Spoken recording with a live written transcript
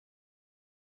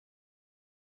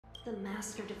The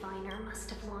Master Diviner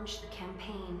must have launched the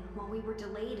campaign while we were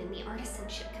delayed in the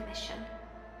Artisanship Commission.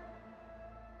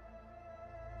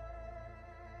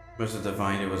 Must have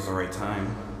divined it was the right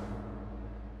time.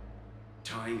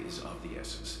 Time is of the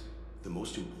essence. The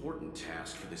most important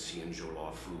task for the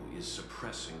Xianzhou Fu is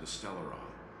suppressing the Stellaron.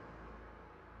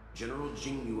 General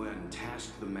Tingyun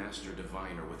tasked the Master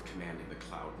Diviner with commanding the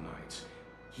Cloud Knights.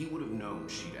 He would have known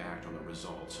she'd act on the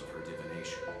results of her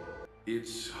divination.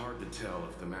 It's hard to tell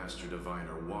if the Master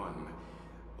Diviner won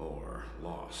or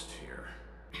lost here.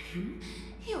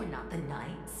 You're not the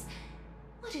Knights.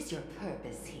 What is your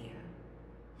purpose here?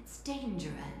 It's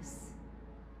dangerous.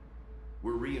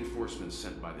 We're reinforcements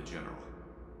sent by the General.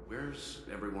 Where's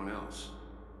everyone else?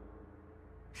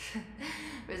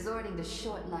 Resorting to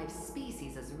short-lived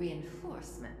species as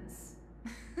reinforcements.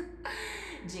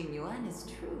 Tingyun is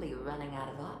truly running out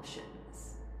of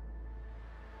options.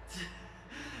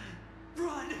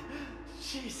 Run!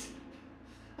 She's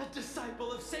a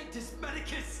disciple of Sanctus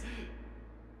Medicus!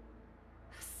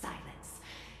 Silence.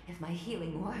 If my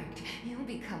healing worked, you'll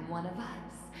become one of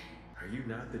us. Are you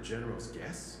not the General's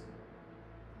guest?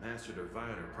 Master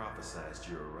Diviner prophesied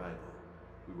your arrival.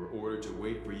 We were ordered to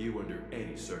wait for you under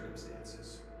any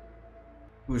circumstances.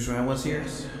 Fu Xuan was here?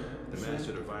 The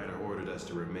Master Diviner ordered us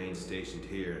to remain stationed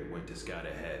here and went to scout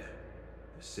ahead.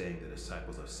 They're saying the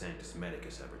Disciples of Sanctus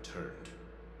Medicus have returned.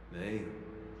 They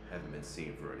haven't been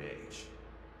seen for an age.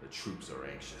 The troops are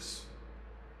anxious.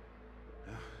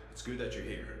 It's good that you're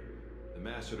here. The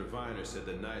Master Diviner said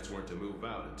the Knights weren't to move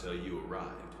out until you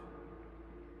arrived.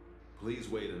 Please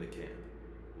wait in the camp.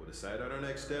 We'll decide on our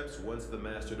next steps once the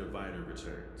Master Diviner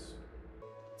returns.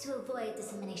 To avoid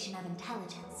dissemination of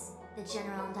intelligence, the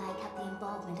General and I kept the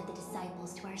involvement of the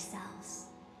Disciples to ourselves.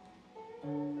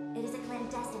 It is a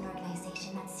clandestine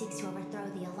organization that seeks to overthrow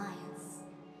the Alliance.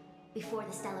 Before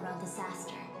the Stellaron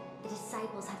disaster, the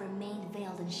Disciples have remained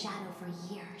veiled in shadow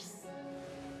for years.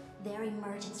 Their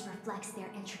emergence reflects their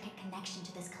intricate connection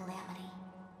to this calamity.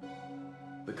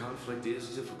 The conflict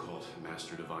is difficult,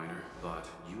 Master Diviner, but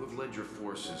you have led your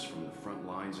forces from the front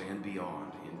lines and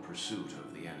beyond in pursuit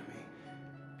of the enemy.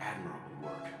 Admirable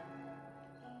work.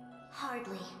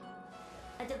 Hardly.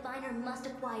 A diviner must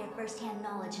acquire first-hand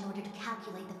knowledge in order to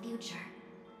calculate the future.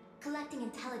 Collecting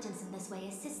intelligence in this way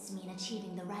assists me in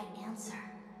achieving the right answer.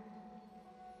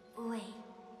 Wait,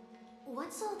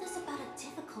 what's all this about a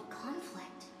difficult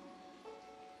conflict?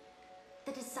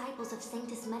 The Disciples of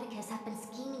Sanctus Medicus have been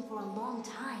scheming for a long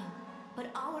time, but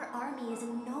our army is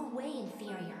in no way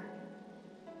inferior.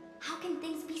 How can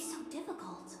things be so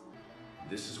difficult?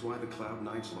 This is why the Cloud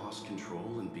Knights lost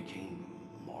control and became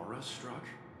Mara-struck?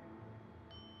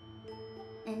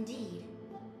 Indeed.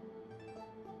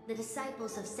 The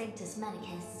Disciples of Sanctus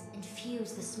Medicus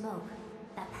infuse the smoke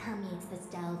that permeates this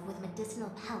delve with medicinal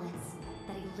pellets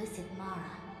that elicit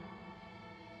Mara.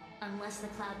 Unless the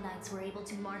Cloud Knights were able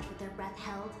to march with their breath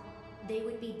held, they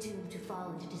would be doomed to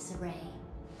fall into disarray.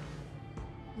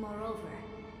 Moreover,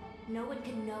 no one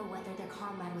can know whether their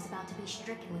comrade was about to be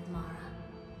stricken with Mara.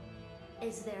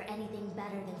 Is there anything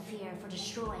better than fear for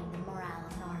destroying the morale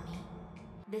of an army?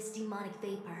 This demonic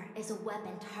vapor is a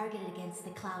weapon targeted against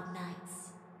the Cloud Knights.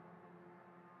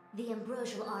 The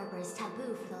ambrosial arbor is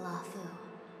taboo for the Fu,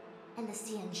 and the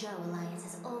Xianzhou Alliance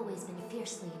has always been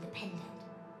fiercely independent.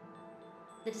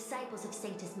 The Disciples of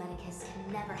Sanctus Medicus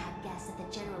can never have guessed that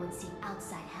the General would seek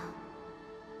outside help.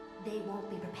 They won't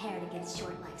be prepared against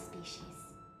short-lived species.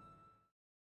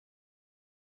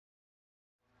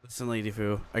 Listen, Lady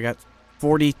Fu, I got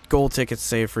 40 gold tickets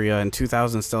saved for you and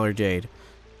 2,000 Stellar Jade.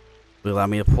 Will you allow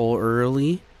me to pull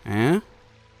early? Eh?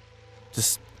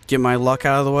 Just get my luck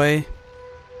out of the way?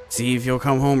 See if you'll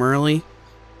come home early?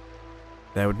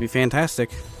 That would be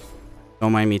fantastic.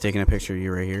 Don't mind me taking a picture of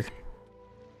you right here.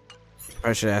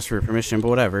 I should ask for your permission, but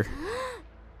whatever.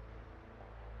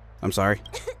 I'm sorry.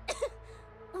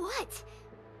 What?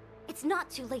 It's not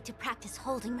too late to practice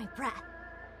holding my breath.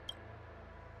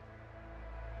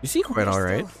 You seem quite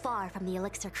alright. Still far from the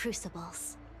elixir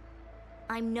crucibles.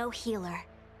 I'm no healer,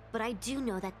 but I do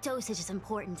know that dosage is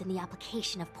important in the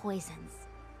application of poisons.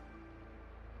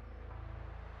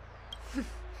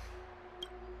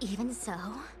 Even so...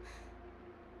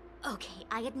 Okay,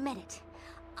 I admit it.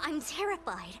 I'm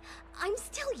terrified. I'm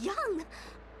still young.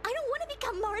 I don't want to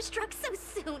become Mara-struck so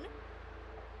soon.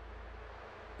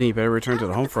 Then you better return to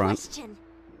the home front.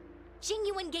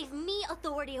 Tingyun gave me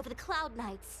authority over the Cloud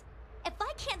Knights. If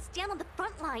I can't stand on the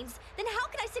front lines, then how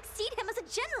can I succeed him as a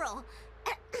general?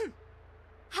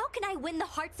 How can I win the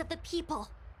hearts of the people?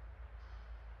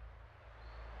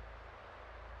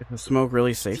 Is the smoke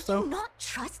really safe, though? Do you not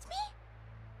trust me?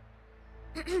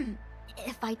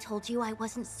 If I told you I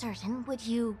wasn't certain, would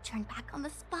you turn back on the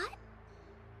spot?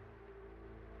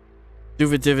 Do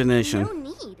the divination. No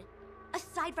need.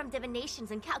 Aside from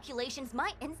divinations and calculations,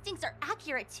 my instincts are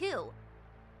accurate too.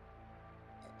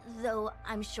 Though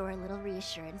I'm sure a little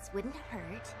reassurance wouldn't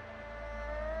hurt.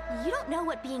 You don't know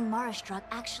what being Mara-struck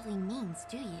actually means,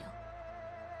 do you?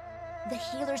 The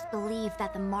healers believe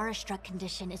that the Mara-struck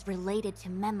condition is related to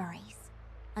memories.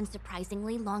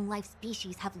 Unsurprisingly, long-life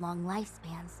species have long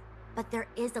lifespans, but there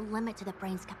is a limit to the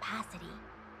brain's capacity.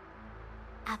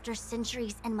 After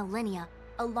centuries and millennia,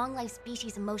 a long-life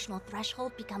species' emotional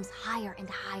threshold becomes higher and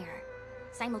higher.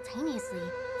 Simultaneously,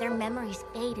 their memories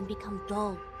fade and become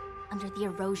dull under the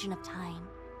erosion of time,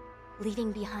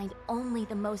 leaving behind only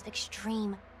the most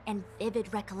extreme and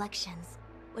vivid recollections,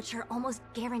 which are almost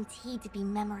guaranteed to be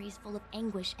memories full of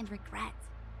anguish and regret.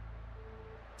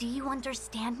 Do you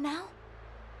understand now?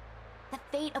 The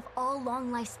fate of all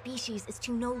long-life species is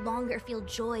to no longer feel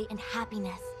joy and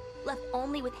happiness, left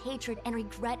only with hatred and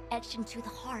regret etched into the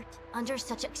heart. Under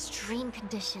such extreme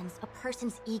conditions, a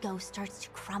person's ego starts to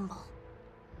crumble.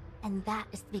 And that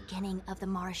is the beginning of the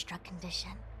Mara-struck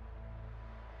condition.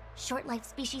 Short-life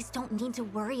species don't need to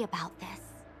worry about this.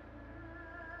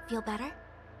 Feel better?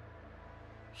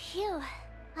 Phew,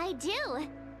 I do.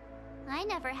 I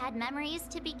never had memories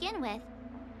to begin with.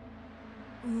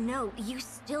 No, you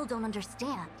still don't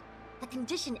understand. The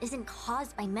condition isn't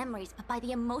caused by memories, but by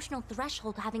the emotional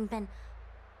threshold having been...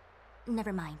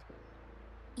 Never mind.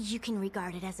 You can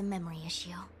regard it as a memory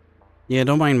issue. Yeah,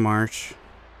 don't mind March.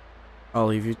 I'll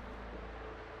leave you...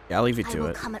 Yeah, I'll leave you to I will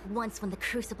it. come at once when the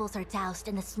crucibles are doused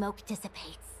and the smoke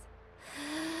dissipates.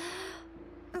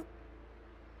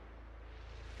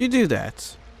 You do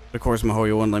that. Of course,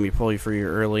 Mihoyo wouldn't let me pull you free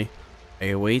early. I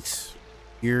await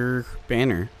your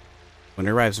banner when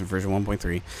it arrives in version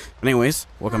 1.3. But anyways,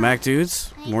 welcome back,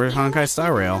 dudes. More Honkai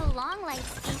Star Rail.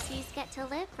 Long-life species get to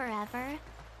live forever.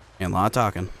 And a lot of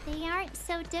talking. They aren't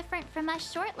so different from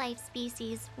us short-life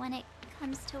species when it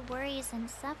comes to worries and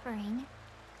suffering.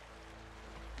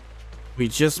 We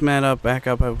just met up back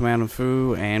up with Madame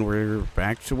Fu, and we're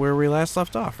back to where we last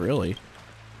left off, really.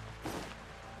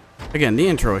 Again, the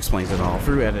intro explains it all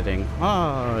through editing.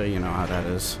 You know how that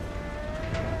is.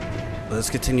 Let's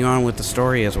continue on with the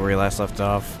story as where we last left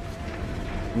off.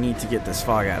 We need to get this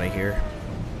fog out of here,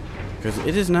 because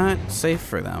it is not safe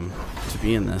for them to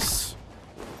be in this.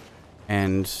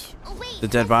 And the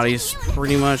dead bodies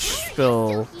pretty much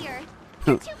spill.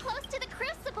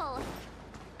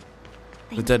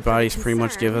 The dead bodies pretty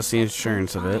much give us the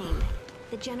insurance of it.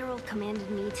 The general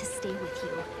commanded me to stay with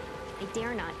you. I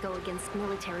dare not go against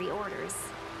military orders.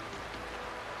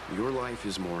 Your life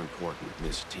is more important,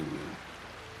 Miss Tingyun.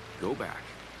 Go back.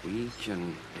 We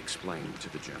can explain to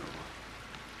the general.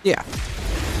 Yeah.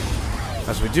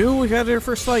 As we do, we had our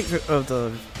first fight of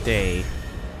the day.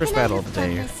 First battle of the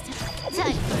day.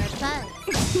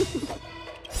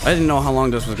 I didn't know how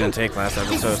long this was going to take last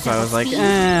episode, so I was like,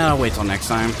 I'll wait till next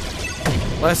time.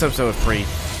 Last episode was pretty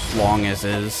long as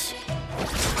is.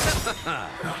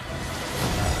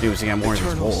 Dude, we got more of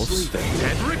these wolves.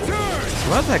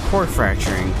 What about that core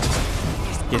fracturing?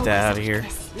 Get that out of here.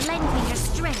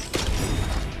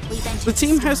 The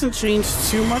team hasn't changed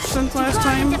too much since last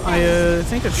time. I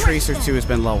think a trace or two has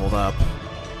been leveled up,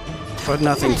 but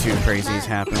nothing too crazy has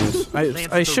happened.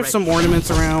 I shift some ornaments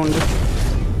around.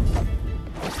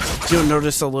 You'll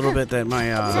notice a little bit that my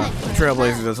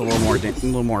Trailblazer does a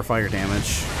little more fire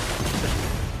damage.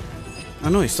 Oh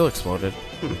no, he still exploded.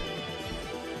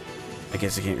 I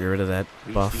guess I can't get rid of that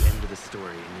buff.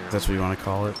 That's what you want to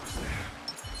call it.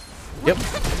 Yep.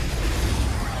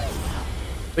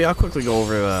 But yeah, I'll quickly go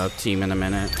over the team in a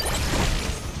minute.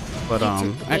 But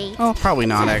oh, probably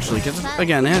not actually, because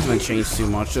again, it hasn't changed too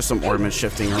much. Just some ornament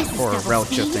shifting or relic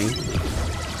shifting.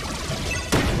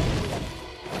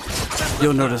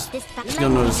 You'll notice it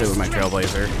with my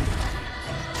Trailblazer.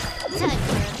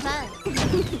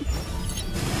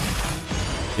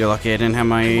 You're lucky I didn't have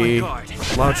my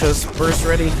Laucha's burst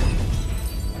ready,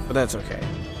 but that's okay.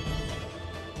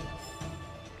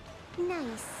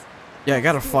 Nice. Yeah, I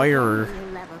got a fire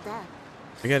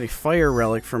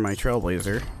relic for my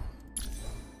Trailblazer.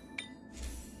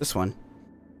 This one.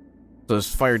 So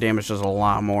his fire damage does a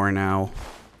lot more now.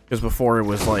 Because before it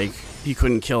was like, he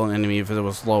couldn't kill an enemy if it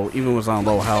was low, even if it was on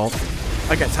low health.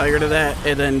 I got tired of that,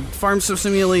 and then farmed some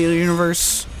Simulator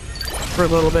Universe for a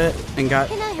little bit, and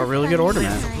got a really good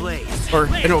ornament. Or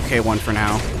an okay one for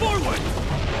now.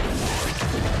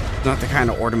 Not the kind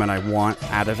of ornament I want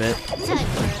out of it,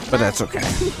 but that's okay.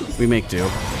 We make do.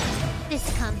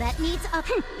 This combat needs up.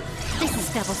 This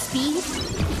is double speed.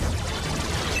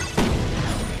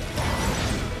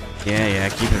 Yeah,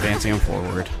 keep advancing him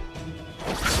forward.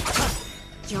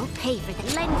 You'll pay for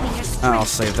the lend me your strength. I'll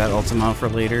save that ultima for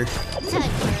later. Time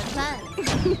for a buzz.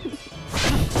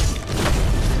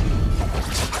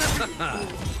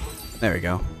 There we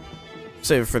go.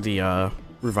 Save it for the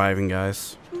reviving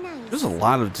guys. There's a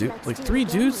lot of dudes, like 3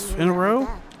 dudes in a row.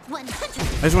 100.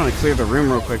 I just want to clear the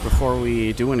room real quick before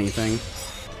we do anything.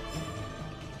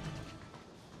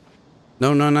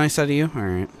 No, nice out of you. All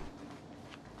right.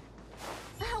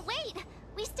 Oh wait,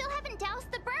 we still haven't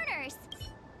doused the burners.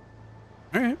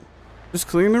 All right. Just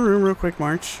clearing the room real quick,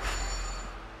 March.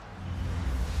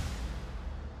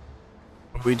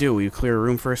 What do we do? We clear a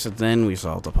room first, and then we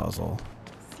solve the puzzle.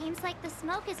 Seems like the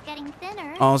smoke is getting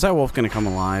thinner. Oh, is that wolf gonna come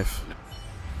alive?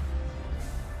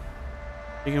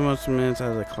 Taking most minutes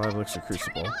out of the cloud elixir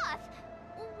crucible. Turn it off!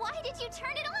 Why did you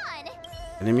turn it on?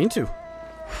 I didn't mean to.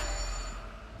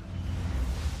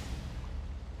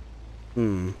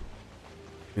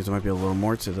 Because there might be a little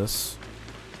more to this.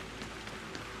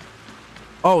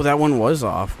 Oh, that one was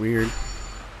off. Weird.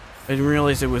 I didn't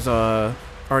realize it was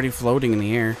already floating in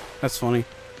the air. That's funny.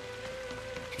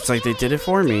 It's like they did it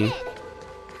for me.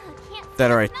 That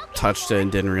or I touched it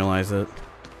and didn't realize it.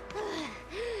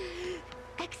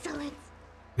 Excellent.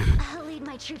 I'll lead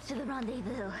my troops to the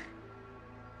rendezvous.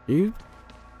 You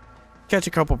catch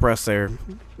a couple breaths there,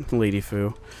 Lady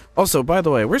Fu. Also, by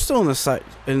the way, we're still in the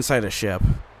inside a ship.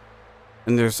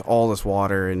 And there's all this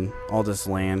water and all this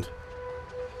land.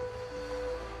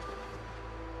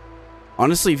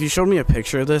 Honestly, if you showed me a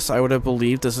picture of this, I would have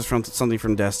believed this is from something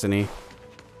from Destiny.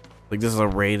 Like this is a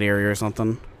raid area or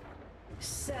something.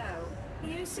 So,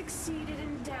 you succeeded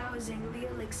in dousing the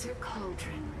elixir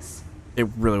cauldrons. It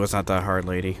really was not that hard,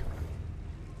 lady.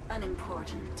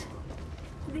 Unimportant.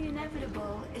 The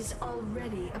inevitable is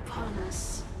already upon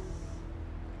us.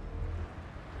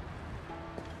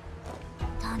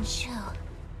 Dan Shu.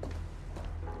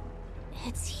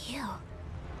 It's you.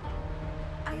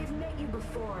 I have met you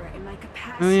before in my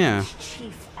capacity Oh, yeah. as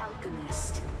Chief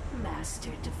Alchemist,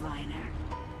 Master Diviner.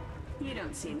 You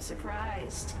don't seem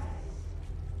surprised.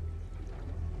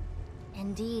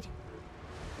 Indeed.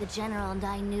 The General and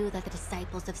I knew that the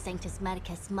Disciples of Sanctus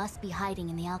Medicus must be hiding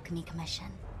in the Alchemy Commission.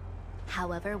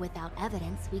 However, without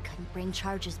evidence, we couldn't bring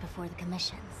charges before the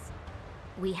commissions.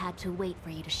 We had to wait for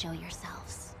you to show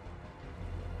yourselves.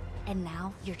 And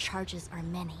now, your charges are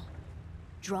many.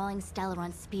 Drawing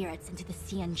Stellaron spirits into the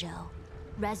Xianzhou,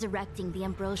 resurrecting the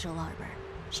Ambrosial Arbor,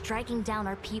 striking down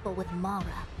our people with Mara.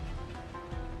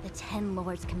 The Ten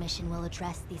Lords Commission will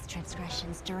address these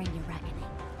transgressions during your reckoning.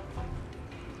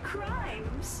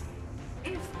 Crimes?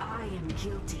 If I am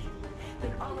guilty,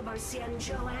 then all of our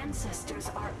Xianzhou ancestors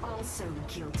are also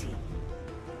guilty.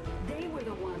 They were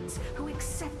the ones who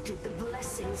accepted the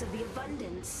blessings of the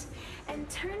abundance and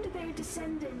turned their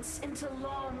descendants into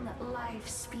long-life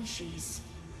species.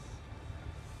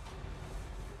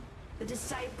 The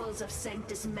Disciples of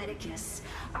Sanctus Medicus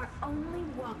are only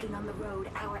walking on the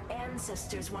road our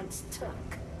ancestors once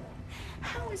took.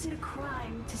 How is it a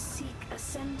crime to seek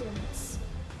ascendance?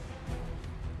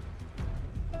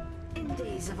 In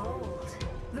days of old,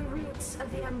 the roots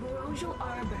of the Ambrosial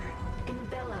Arbor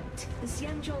enveloped the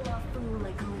Xianzhou Fu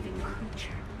like a living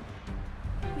creature.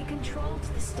 We controlled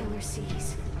the stellar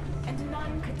seas, and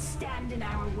none could stand in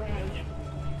our way.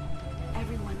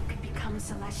 Everyone could become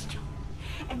celestial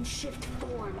and shift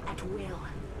form at will.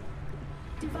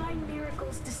 Divine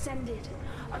miracles descended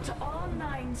onto all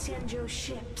 9 Xianzhou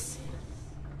ships.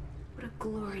 What a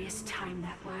glorious time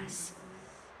that was.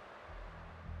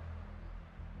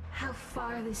 How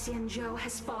far the Xianzhou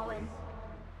has fallen.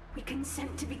 We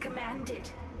consent to be commanded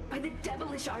by the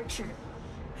devilish archer.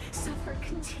 Suffer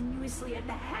continuously at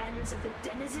the hands of the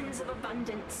denizens of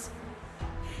abundance.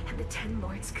 And the Ten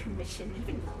Lords Commission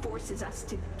even forces us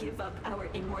to give up our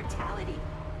immortality.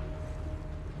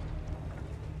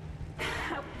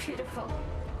 How pitiful.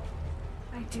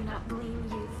 I do not blame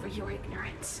you for your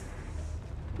ignorance.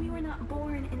 We were not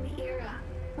born in the era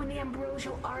when the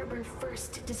Ambrosial Arbor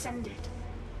first descended.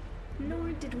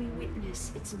 Nor did we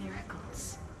witness its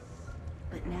miracles.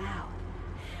 But now,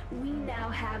 we now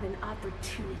have an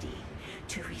opportunity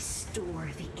to restore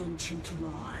the ancient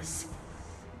laws.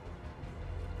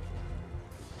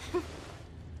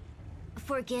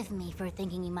 Forgive me for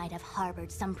thinking you might have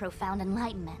harbored some profound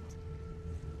enlightenment.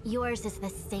 Yours is the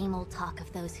same old talk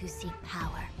of those who seek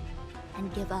power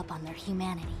and give up on their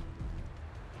humanity.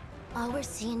 Our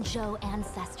Xianzhou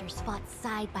ancestors fought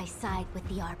side by side with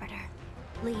the Arbiter,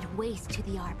 laid waste to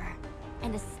the Arbor,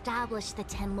 and established the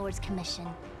Ten Lords Commission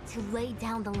to lay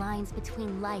down the lines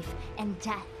between life and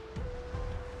death.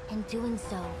 In doing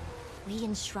so, we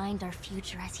enshrined our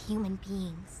future as human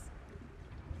beings.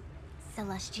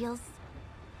 Celestials?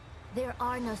 There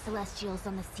are no Celestials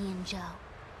on the Xianzhou.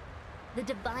 The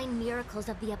divine miracles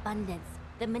of the abundance,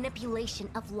 the manipulation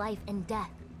of life and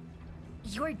death.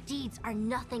 Your deeds are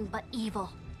nothing but evil.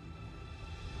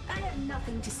 I have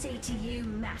nothing to say to you,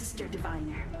 Master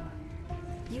Diviner.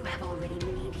 You have already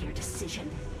made your decision.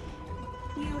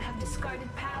 You have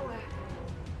discarded power.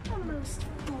 A most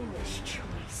foolish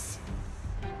choice.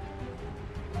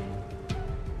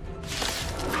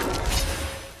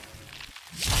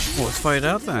 Well, let's fight it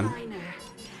out then. Diviner,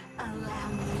 allow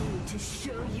me to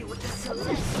show you what the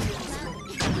Celestials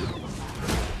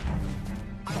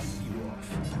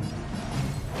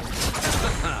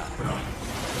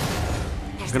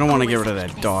I don't want to get rid of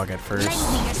that dog at first.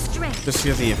 Just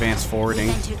get the advanced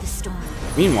forwarding.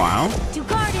 Meanwhile, To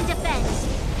guard and defend.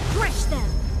 Crush them.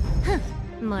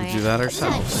 we do that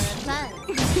ourselves.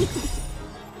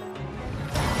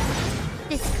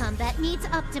 This combat needs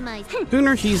optimizing.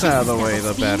 Sooner he's out of the way,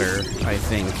 the better, I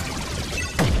think.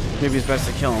 Maybe it's best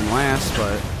to kill him last,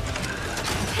 but...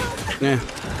 yeah.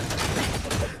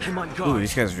 I'm on Ooh, guard.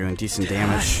 these guys are doing decent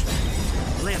damage.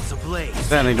 Lance ablaze.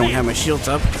 Then I don't have my shields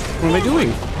up. What am I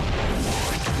doing?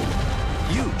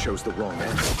 You chose the wrong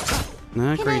end.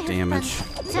 Not great damage.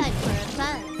 Time for a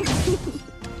fun.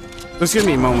 There's gonna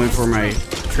be a moment where my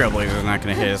Trailblazer is not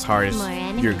gonna hit as hard as More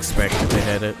enemies. you're expected to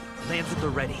hit it. Lance at the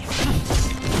ready.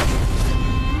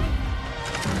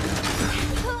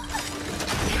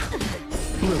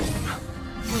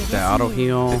 That auto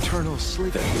heal. Eternal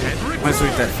sleep. Might as well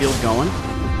get that field going.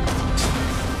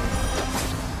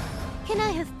 Can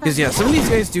I have fun? Because yeah, some of these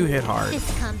guys do hit hard.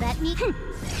 This combat need.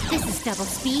 This is double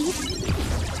speed.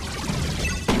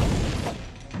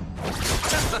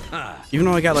 Even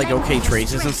though I got like okay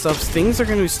traces and stuff, things are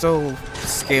gonna still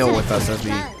scale with us as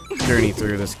we journey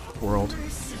through this world.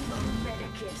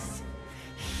 Medicus,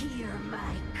 hear my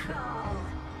call.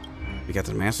 We got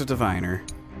the Master Diviner.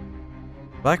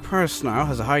 Black Paris Snarl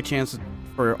has a high chance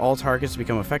for all targets to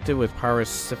become affected with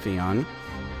Parasiphion.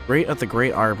 Rate of the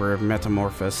Great Arbor of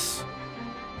Metamorphosis.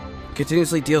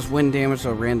 Continuously deals wind damage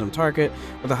to a random target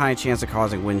with a high chance of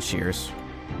causing wind shears.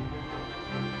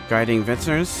 Guiding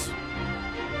Ventners.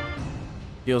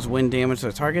 Deals wind damage to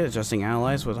the target, adjusting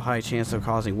allies with a high chance of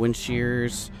causing wind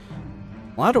shears.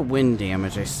 A lot of wind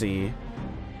damage I see.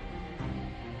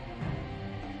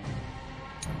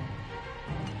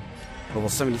 Level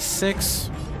 76.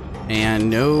 And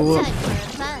no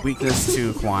weakness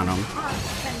to quantum.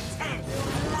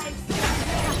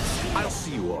 I'll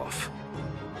see you off.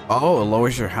 Oh, it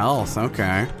lowers your health.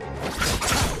 Okay.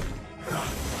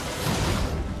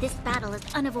 This battle is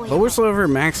unavoidable. Lowers whatever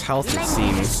max health it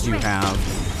seems you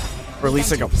have. Or at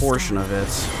least like a portion of it.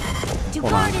 To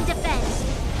Hold guard on. and defend.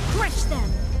 Crush them.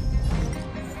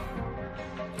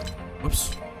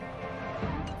 Whoops.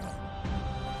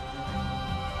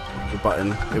 The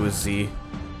button. It was Z.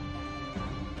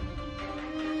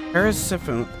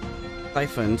 Parasiphoned.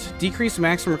 Decrease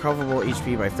maximum recoverable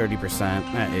HP by 30%.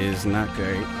 That is not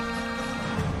great.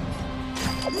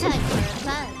 Time for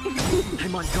fun.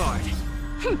 I'm on guard.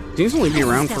 Seems to only be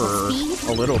around for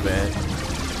a little bit.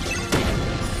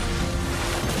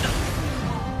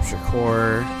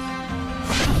 Shakur.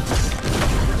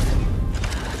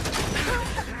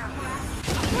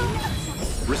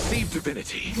 Receive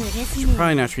divinity. Good as Should new.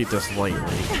 probably not treat this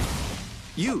lightly.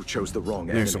 You chose the wrong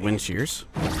end. There's the wind shears.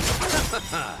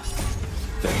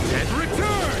 And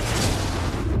return.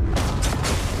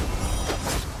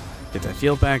 Get that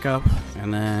field back up,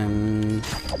 and then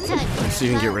Time for see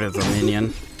if you can get rid of the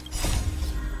minion.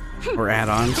 Or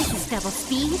add-ons. This is double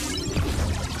speed.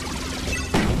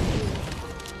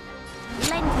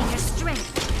 Lend me your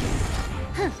strength.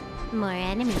 More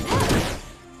enemies.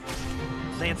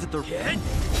 Lance at the head.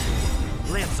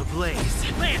 Lance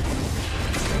ablaze. Lance!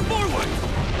 Forward!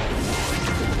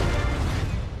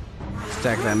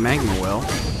 Stack that magma well.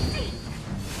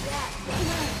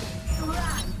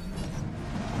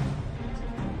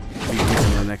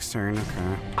 The next turn,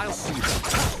 okay. I'll see you.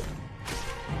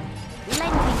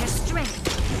 Lend me your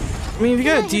strength. I mean, if you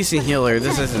got a decent healer,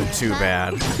 this isn't too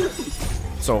bad.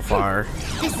 So far.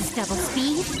 This is double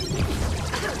speed.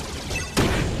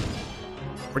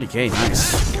 40k,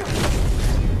 nice.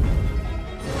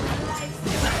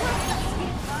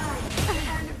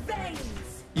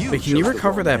 Wait, can you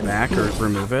recover that back or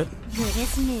remove it? Good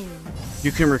as new.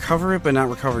 You can recover it, but not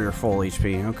recover your full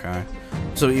HP. Okay.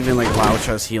 So even like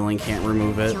Laucha's healing can't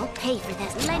remove it. You'll pay for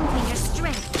this. Lend me your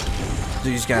strength. So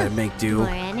you just gotta make do. More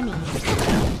enemies.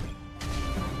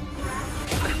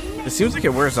 It seems like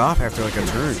it wears off after like a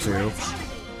turn or two.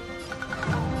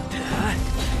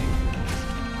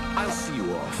 I'll see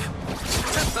you off.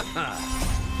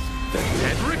 the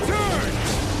dead return!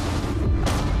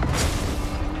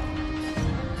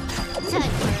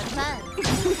 Time for a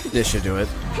buzz. This should do it.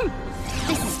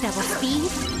 This is double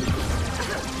speed.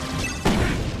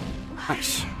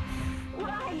 Nice.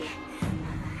 Why?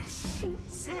 She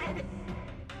said...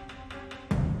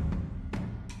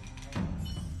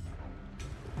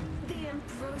 The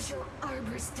ambrosial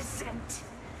arbor's descent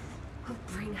will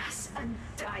bring us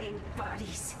undying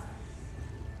bodies.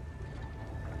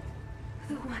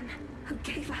 The one who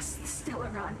gave us the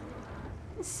Stellaron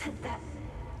said that.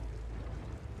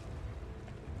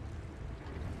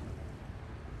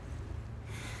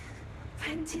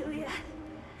 Vantilia,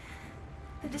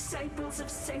 the Disciples of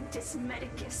Sanctus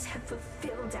Medicus have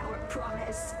fulfilled our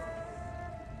promise.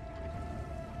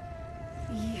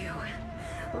 You,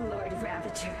 Lord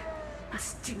Ravager,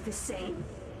 must do the same.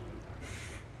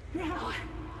 Now,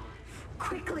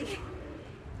 quickly.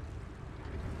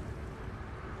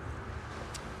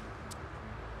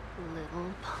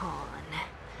 Little pawn.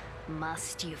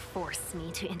 Must you force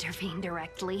me to intervene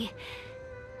directly?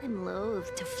 I'm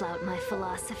loath to flout my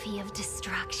philosophy of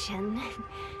destruction.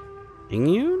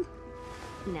 Tingyun?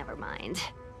 Never mind.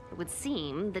 It would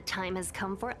seem the time has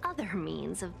come for other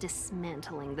means of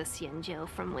dismantling the Xianzhou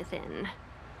from within.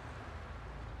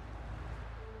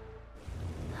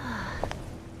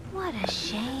 What a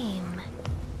shame.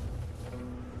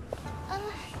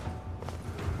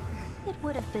 It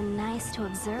would have been nice to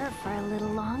observe for a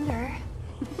little longer.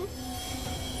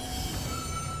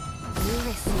 You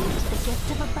received the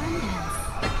gift of abundance.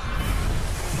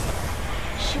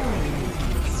 Surely you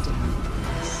can still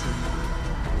see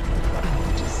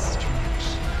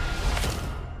distraction.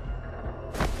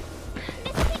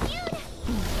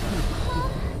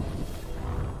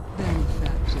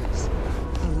 Benefactors,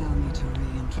 allow me to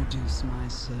reintroduce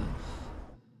myself.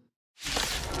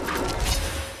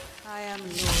 I am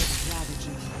Lord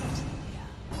Ravager of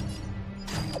Tingyun.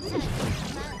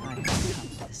 I have come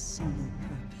with a single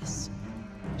purpose: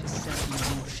 to set in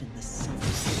motion the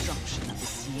self-destruction of the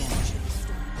Xianzhou.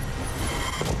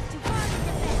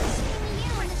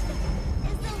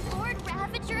 Is the Lord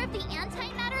Ravager of the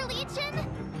Antimatter Legion?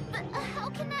 But how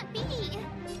can that be?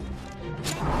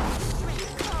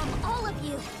 Come, all of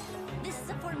you. This is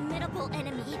a formidable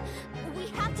enemy. We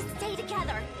have to stay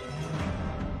together.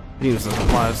 Seems the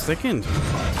plot is thickened.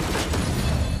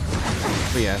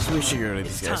 But yeah, so we should go to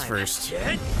these guys first.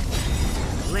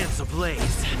 Lance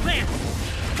ablaze. Lance!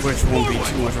 Which won't be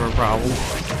too much of a problem.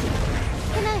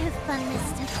 Can I have fun this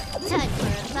time? Time for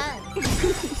a buzz.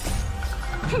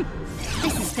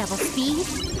 This is double speed.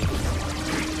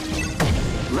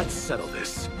 Let's settle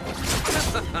this.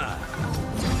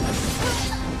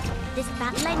 This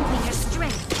bat lend me your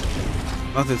strength.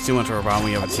 Nothing's too much of a problem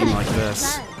when you have a team like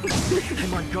this.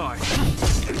 I'm on guard.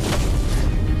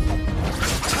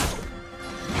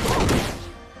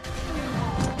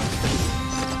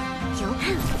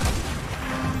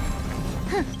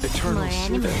 Eternal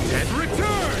enemies. dead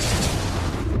return!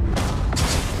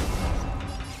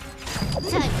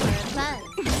 Time for a buzz.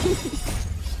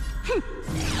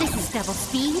 This is double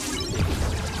speed.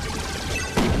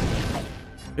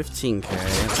 15k,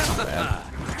 that's not bad.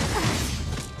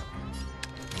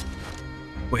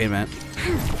 Wait a minute.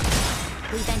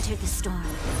 We've entered the storm.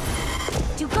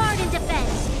 To guard and defend.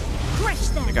 Crush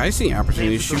them. Like, I see an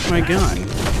opportunity to shoot my gun.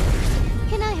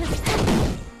 Can I have...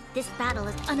 This battle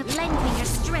is lend me your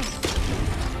strength.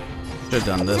 Should have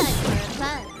done this.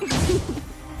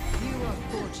 You are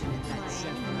fortunate that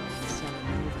several of the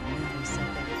Selenova set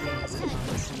their gaze upon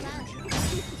the Xianzhou.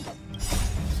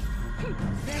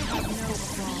 They have no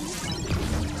qualms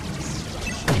about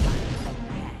destruction.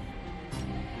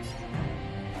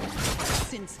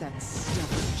 Since that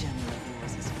stubborn general of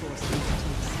yours has forced me to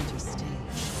take center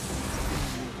stage,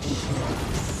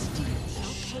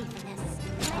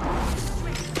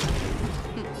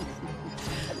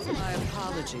 my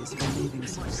apologies for leaving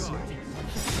so soon,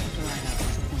 for I have an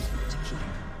appointment to keep.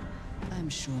 I'm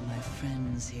sure my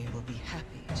friends here will be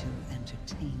happy to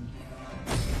entertain you.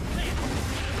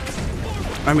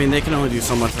 I mean, they can only do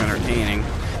so much for entertaining.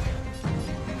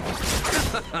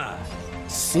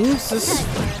 Seems this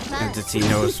entity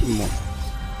knows more,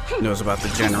 knows about the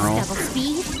general. Double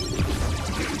speed.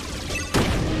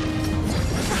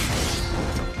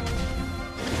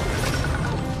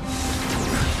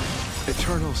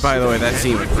 Eternal. By the way, that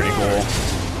seemed pretty cool.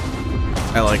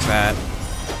 I like that.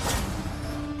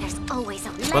 There's always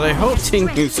a But I hope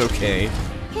Tingyun's okay.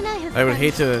 I would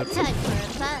hate to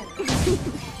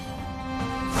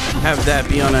have that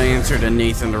be unanswered and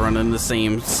Nathan to run in the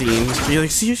same scene. Be like,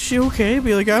 see, is she okay?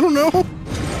 Be like, I don't know.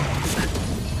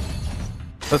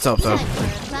 Let's hope so.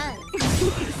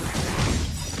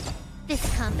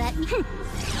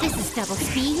 This is double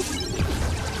speed.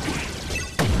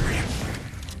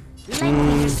 Lend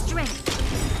me your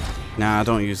strength. Nah,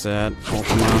 don't use that.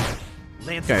 Ultima.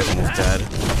 This guy's almost dead.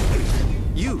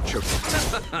 You choked.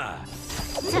 Time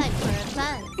for a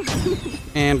buzz.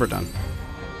 And we're done.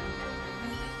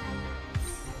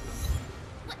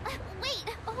 Wait,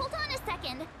 hold on a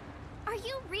second. Are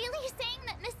you really saying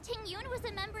that Miss Tingyun was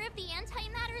a member of the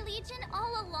Antimatter Legion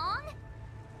all along?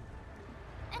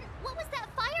 And what was that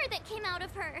fire that came out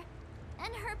of her?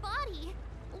 And her body?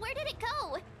 Where did it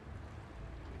go?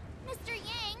 Mr.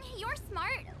 Yang, you're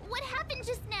smart. What happened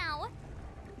just now?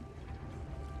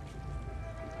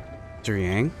 Mr.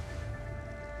 Yang?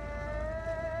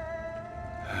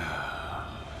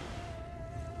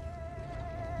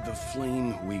 The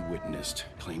flame we witnessed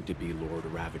claimed to be Lord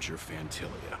Ravager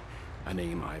Fantilia, a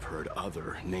name I've heard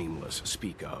other nameless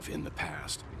speak of in the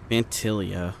past.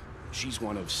 Fantilia. She's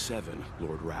one of 7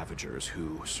 Lord Ravagers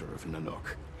who serve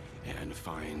Nanook, and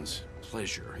finds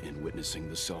pleasure in witnessing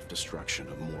the self-destruction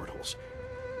of mortals.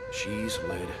 She's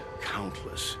led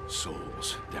countless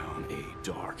souls down a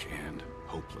dark and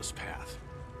hopeless path.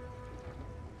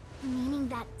 Meaning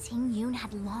that Tingyun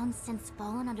had long since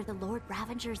fallen under the Lord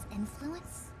Ravager's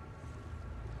influence?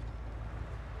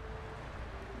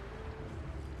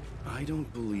 I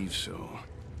don't believe so.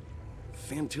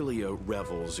 Fantilia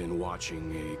revels in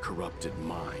watching a corrupted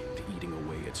mind eating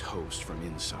away its host from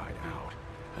inside out,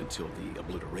 until the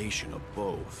obliteration of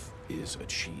both is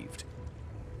achieved.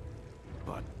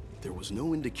 But there was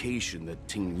no indication that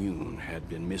Tingyun had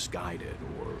been misguided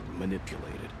or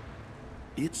manipulated.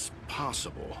 It's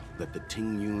possible that the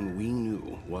Tingyun we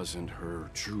knew wasn't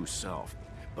her true self,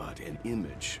 but an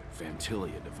image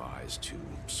Fantilia devised to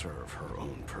serve her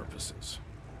own purposes.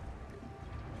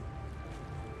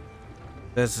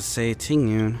 That's to say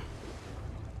Tingyun.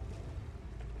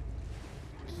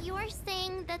 You're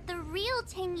saying that the real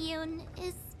Tingyun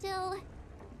is still...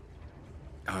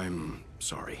 I'm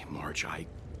sorry, March. I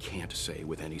can't say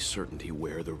with any certainty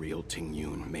where the real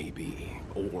Tingyun may be,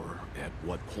 or at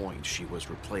what point she was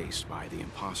replaced by the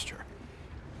imposter.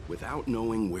 Without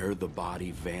knowing where the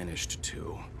body vanished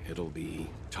to, it'll be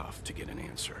tough to get an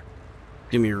answer.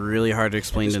 It's gonna be really hard to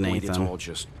explain to Nathan. It's all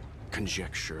just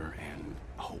conjecture and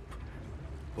hope.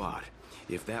 But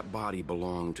if that body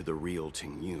belonged to the real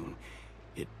Tingyun,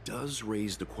 it does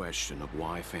raise the question of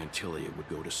why Fantilia would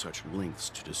go to such lengths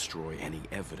to destroy any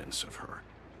evidence of her.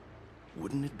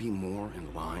 Wouldn't it be more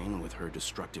in line with her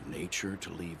destructive nature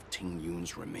to leave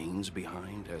Tingyun's remains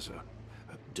behind as a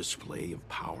display of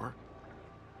power?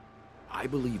 I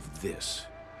believe this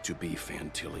to be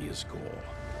Fantilia's goal: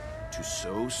 to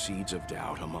sow seeds of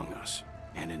doubt among us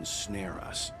and ensnare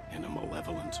us in a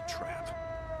malevolent trap.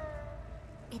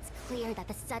 It's clear that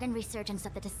the sudden resurgence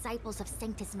of the Disciples of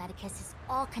Sanctus Medicus is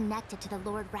all connected to the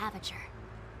Lord Ravager.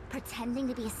 Pretending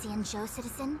to be a Xianzhou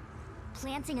citizen,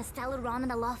 planting a Stellaron in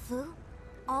the Luofu,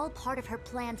 all part of her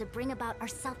plan to bring about our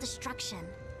self-destruction.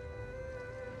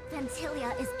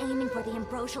 Fantilia is aiming for the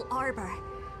Ambrosial Arbor.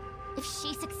 If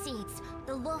she succeeds,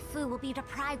 the Luofu will be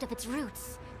deprived of its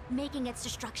roots, making its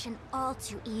destruction all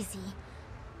too easy.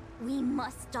 We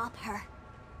must stop her.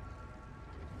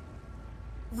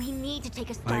 We need to take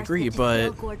a star agree, to but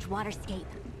Steel Gorge waterscape.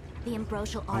 The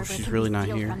Ambrosial Arbor she's can really be not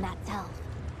sealed here. from that delve.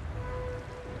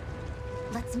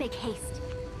 Let's make haste.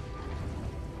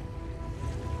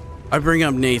 I bring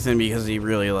up Nathan because he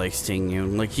really likes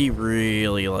Tingyun. Like, he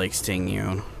really likes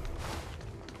Tingyun.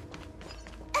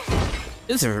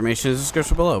 This information is in the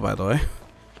description below, by the way.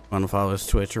 Want to follow his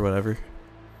Twitch or whatever.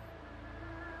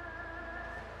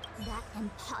 That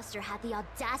imposter had the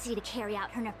audacity to carry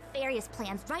out her nefarious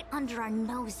plans right under our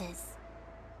noses.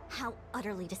 How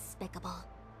utterly despicable.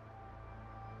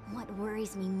 What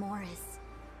worries me more is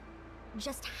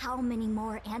just how many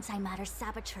more antimatter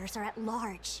saboteurs are at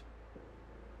large.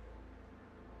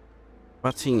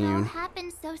 What's It all Tingyun?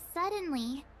 happened so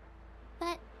suddenly.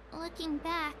 But looking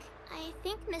back, I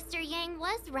think Mr. Yang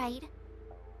was right.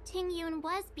 Tingyun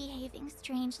was behaving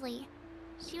strangely.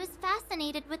 She was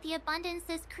fascinated with the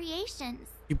Abundance's creations.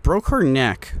 You broke her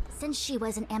neck. Since she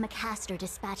was an Amicastor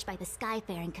dispatched by the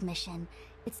Skyfaring Commission,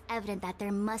 it's evident that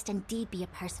there must indeed be a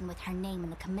person with her name in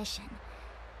the commission.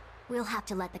 We'll have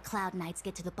to let the Cloud Knights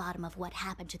get to the bottom of what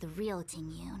happened to the real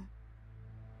Tingyun.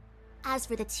 As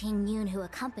for the Tingyun who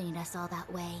accompanied us all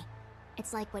that way,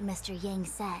 it's like what Mr. Yang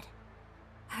said.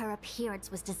 Her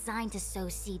appearance was designed to sow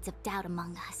seeds of doubt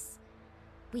among us.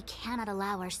 We cannot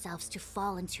allow ourselves to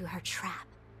fall into her trap.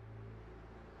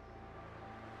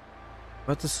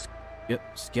 What the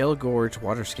Scale Gorge It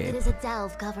waterscape? is a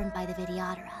delve governed by the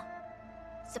Vidyadhara.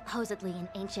 Supposedly an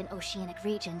ancient oceanic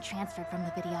region transferred from the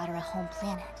Vidyadhara home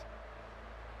planet.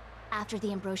 After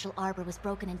the ambrosial arbor was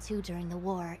broken in two during the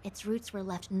war, its roots were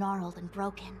left gnarled and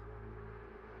broken.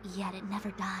 Yet it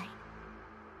never died.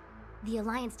 The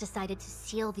Alliance decided to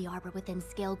seal the arbor within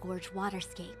Scale Gorge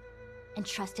Waterscape,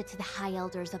 entrust it to the High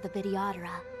Elders of the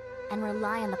Bidiodera, and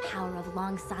rely on the power of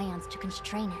long scions to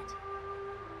constrain it.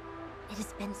 It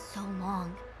has been so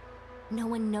long. No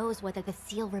one knows whether the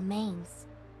seal remains.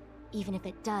 Even if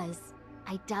it does,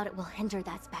 I doubt it will hinder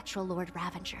that spectral Lord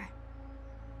Ravager.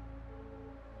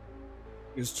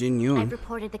 It's Tingyun. I've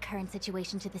reported the current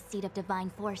situation to the Seat of Divine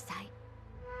Foresight.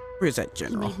 Where is that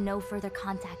general? He made no further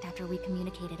contact after we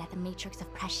communicated at the Matrix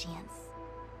of Prescience.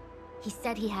 He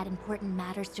said he had important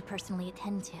matters to personally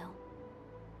attend to.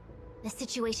 The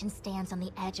situation stands on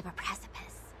the edge of a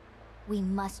precipice. We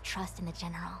must trust in the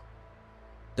General.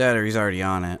 That or he's already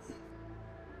on it.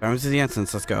 Time to the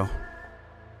entrance, let's go.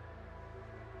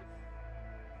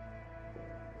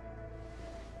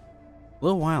 A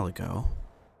little while ago.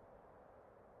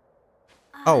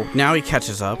 Oh, now he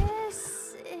catches up.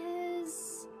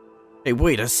 Hey,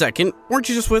 wait a second. Weren't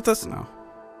you just with us? No.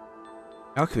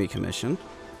 Alchemy Commission.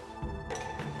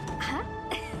 Huh?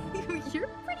 You're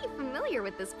pretty familiar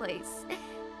with this place.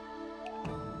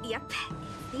 Yep,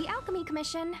 the Alchemy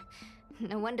Commission.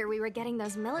 No wonder we were getting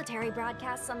those military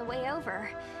broadcasts on the way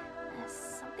over.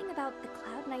 Something about the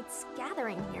Cloud Knights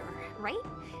gathering here, right?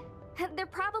 They're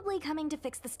probably coming to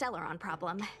fix the Stellaron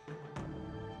problem.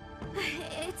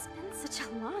 It's been such a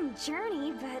long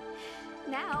journey, but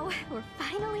now we're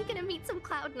finally gonna meet some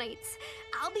Cloud Knights.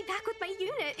 I'll be back with my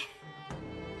unit.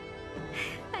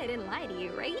 I didn't lie to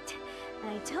you, right?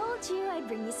 I told you I'd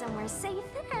bring you somewhere safe,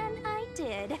 and I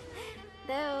did.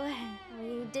 Though,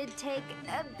 we did take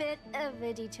a bit of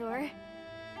a detour.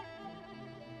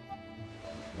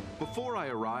 Before I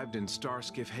arrived in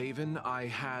Starskiff Haven, I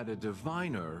had a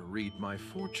diviner read my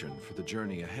fortune for the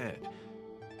journey ahead.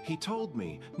 He told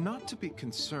me not to be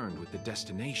concerned with the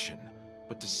destination,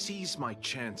 but to seize my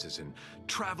chances and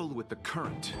travel with the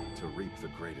current to reap the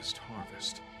greatest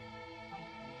harvest.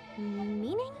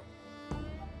 Meaning?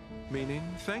 Meaning,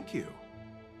 thank you,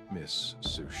 Miss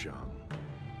Fu Xuan.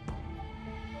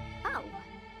 Oh,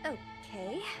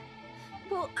 okay.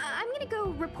 Well, I'm gonna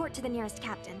go report to the nearest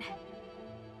captain.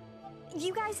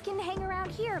 You guys can hang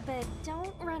around here, but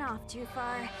don't run off too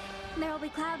far. There'll be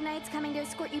Cloud Knights coming to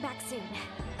escort you back soon.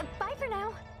 Bye for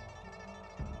now.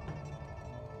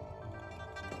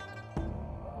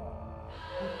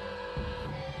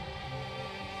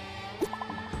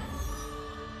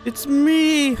 It's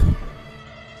me!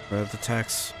 Read the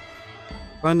text.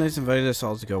 Cloud Knights invited us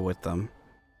all to go with them.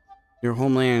 Your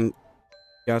homeland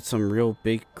got some real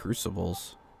big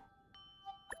crucibles.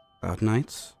 Cloud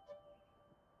Knights?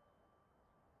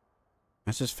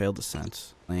 I just failed to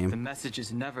sense. Lame. The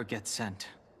messages never get sent.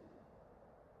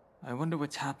 I wonder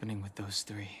what's happening with those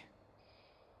three.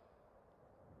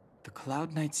 The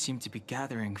Cloud Knights seem to be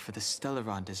gathering for the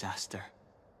Stellaron disaster.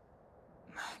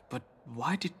 But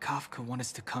why did Kafka want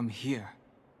us to come here?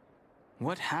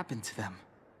 What happened to them?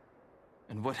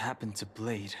 And what happened to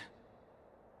Blade?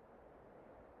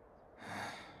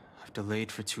 I've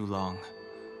delayed for too long.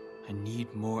 I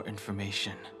need more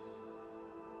information.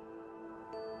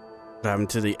 What happened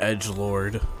to the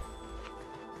Edgelord?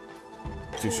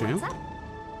 Fu Xuan?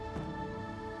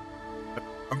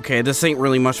 Okay, this ain't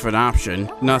really much of an option.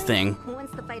 Nothing. Once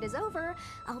the fight is over,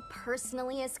 I'll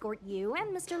personally escort you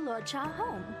and Mr. Lordcha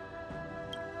home.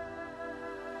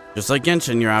 Just like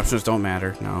Genshin, your options don't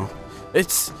matter. No.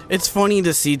 It's funny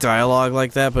to see dialogue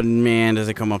like that, but man, does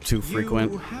it come up too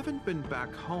frequent. You haven't been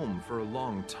back home for a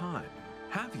long time,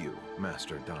 have you,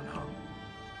 Master Dan Heng?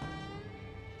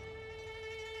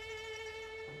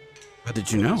 How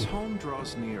did you know? As home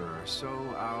draws nearer, so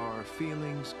our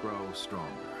feelings grow stronger.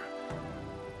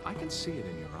 I can see it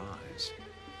in your eyes.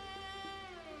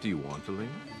 Do you want to leave?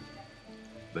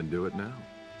 Then do it now.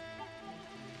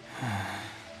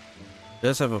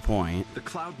 Does have a point. The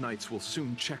Cloud Knights will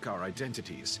soon check our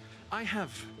identities. I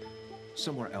have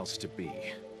somewhere else to be.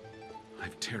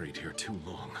 I've tarried here too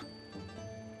long.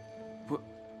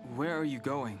 Where are you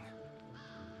going?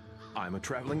 I'm a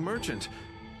traveling merchant.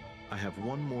 I have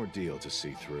one more deal to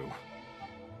see through.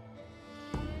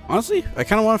 Honestly, I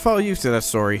kind of want to follow you through that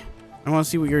story. I want to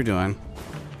see what you're doing.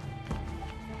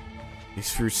 These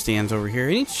fruit stands over here.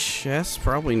 Any chests?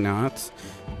 Probably not.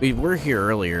 We were here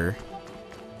earlier.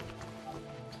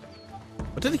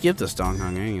 What did it give this Dan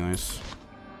Heng anyways?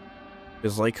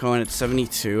 His light cone at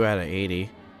 72 out of 80.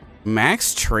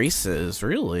 Max traces,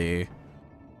 really?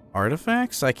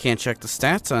 Artifacts? I can't check the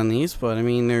stats on these, but I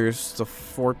mean, there's the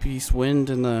 4-piece wind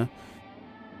and the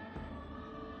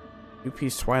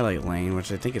 2-piece Twilight Lane,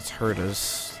 which I think it's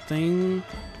Herta's thing.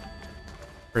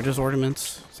 British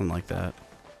ornaments? Something like that.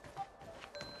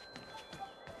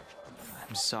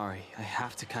 I'm sorry. I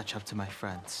have to catch up to my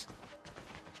friends.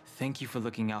 Thank you for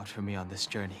looking out for me on this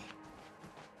journey.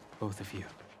 Both of you.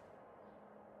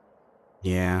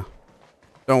 Yeah.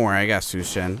 Don't worry, I got Fu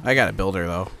Xuan. I got a builder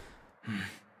though.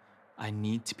 I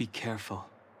need to be careful.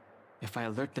 If I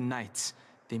alert the knights,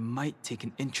 they might take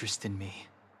an interest in me.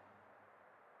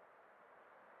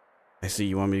 I see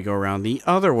you want me to go around the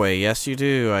other way. Yes, you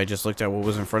do. I just looked at what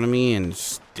was in front of me and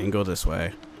just didn't go this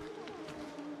way.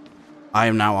 I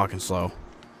am not walking slow.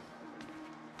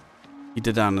 He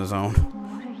did that on his own.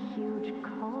 What a huge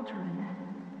cauldron.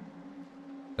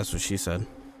 That's what she said.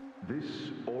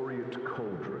 This aureate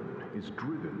cauldron is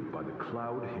driven by the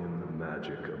cloud hymn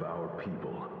magic of our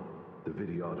people, the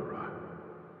Vidyadhara.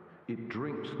 It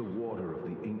drinks the water of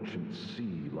the ancient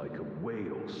sea like a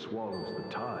whale swallows the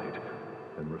tide,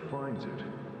 and refines it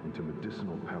into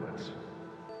medicinal pellets.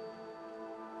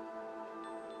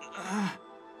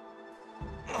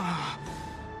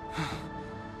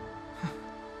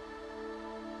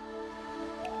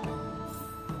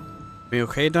 Be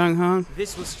okay, Dan Heng?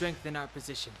 This will strengthen our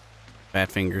position. Bad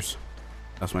fingers.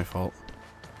 That's my fault.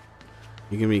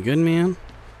 You gonna be good, man?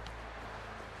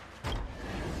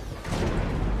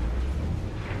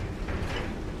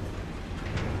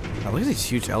 Oh, look at these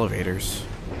huge elevators.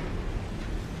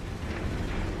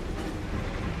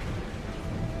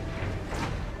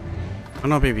 I don't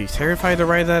know if I'd be terrified to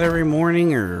ride that every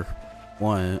morning or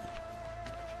what. I'd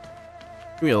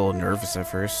be a little nervous at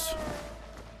first.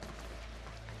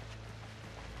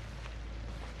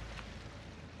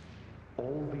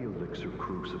 All the elixir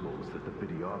crucibles that the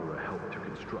Vidyadhara helped to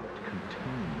construct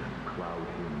contain cloud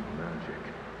hymn magic.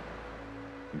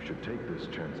 You should take this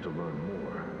chance to learn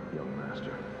more, young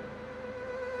master.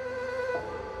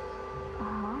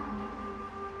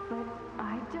 But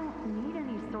I don't need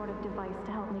any sort of device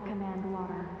to help me command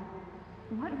water.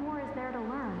 What more is there to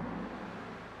learn?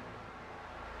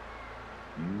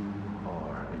 You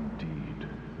are indeed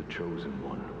the chosen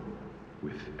one,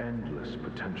 with endless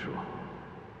potential.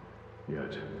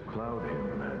 Yet, cloud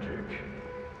hymn magic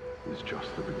is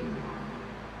just the beginning.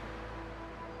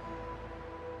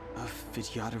 A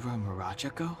Vidyadhara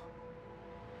Mirajago?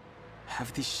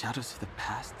 Have these shadows of the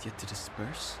past yet to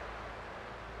disperse?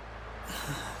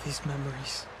 These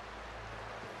memories...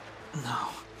 No.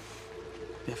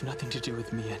 They have nothing to do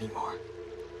with me anymore.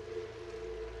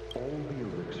 All the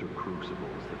elixir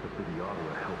crucibles that the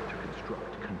Vidyadhara helped to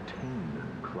construct contain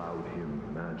cloud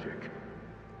hymn magic.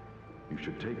 You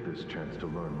should take this chance to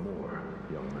learn more,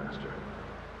 young master.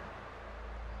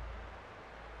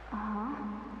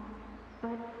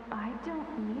 But I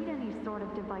don't need any sort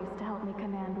of device to help me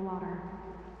command water.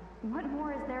 What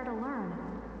more is there to learn?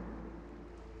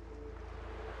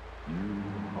 You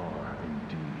are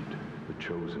indeed the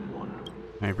chosen one.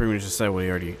 I pretty much just said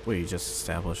what he just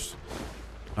established.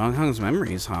 Dan Heng's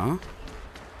memories, huh?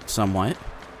 Somewhat.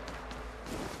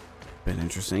 Been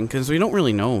interesting, because we don't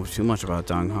really know too much about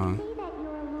Dan Heng. Say that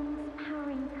you're a woman's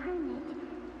power incarnate.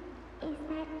 Is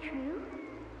that true?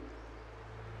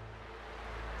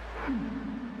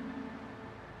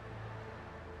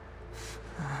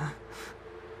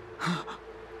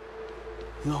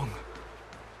 Long.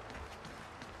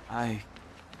 I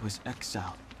was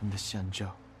exiled from the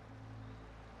Xianzhou.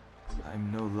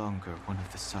 I'm no longer one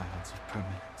of the Scions of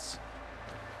Permanence.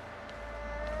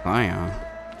 Scion.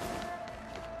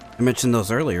 I mentioned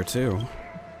those earlier, too.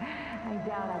 I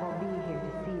doubt I will be here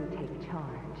to see you take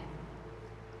charge.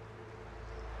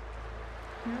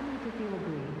 No need to feel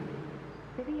aggrieved.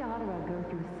 The Vidyadhara go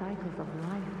through cycles of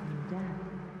life and death,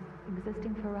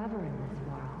 existing forever in this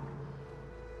world.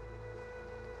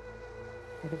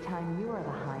 By the time you are the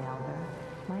High Elder,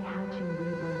 my hatching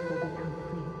rebirth will be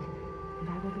complete, and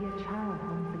I will be a child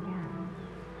once again.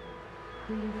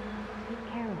 Please, take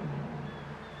care of me.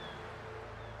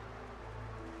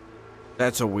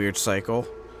 That's a weird cycle.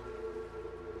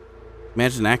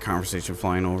 Imagine that conversation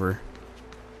flying over.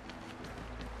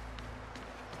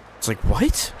 It's like,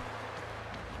 what?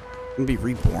 I'm gonna be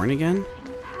reborn again?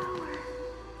 Power.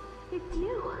 It's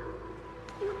you.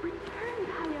 You've returned,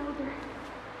 High Elder.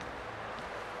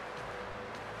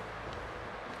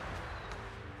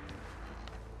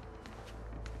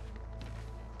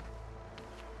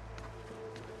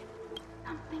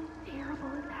 Something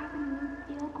terrible is happening in the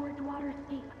Steel Gorge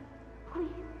Waterscape.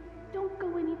 Please, don't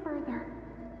go any further.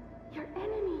 Your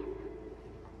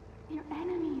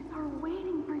enemies are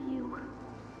waiting for you.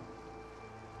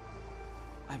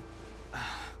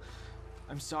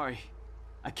 I'm sorry.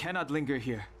 I cannot linger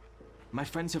here. My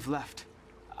friends have left.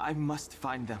 I must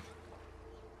find them.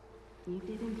 You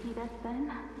didn't heed us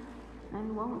then?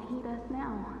 and won't heed us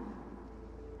now.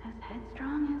 As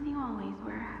headstrong as you always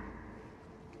were.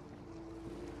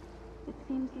 It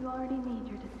seems you already made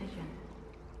your decision.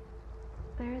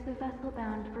 There is a vessel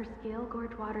bound for Scale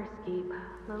Gorge Waterscape,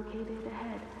 located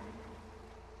ahead.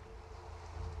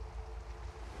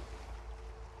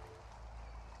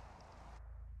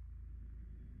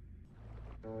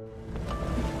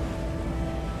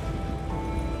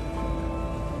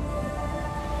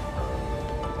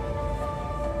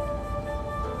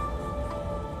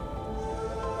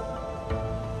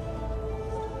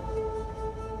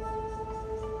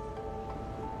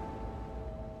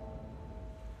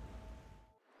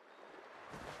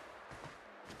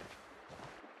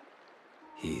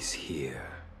 He's here.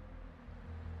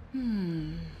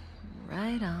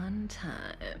 Right on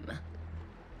time.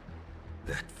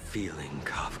 That feeling,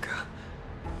 Kafka.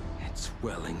 It's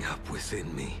welling up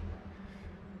within me.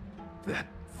 That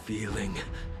feeling...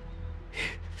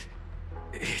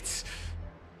 It's...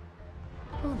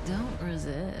 Well, don't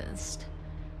resist.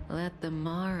 Let the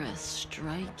Mara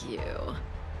strike you.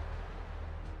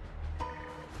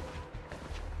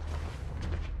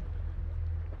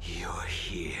 You're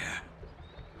here.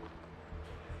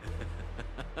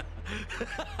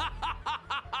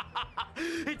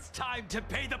 It's time to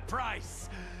pay the price!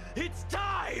 It's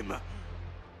time!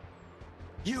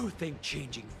 You think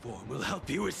changing form will help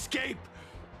you escape?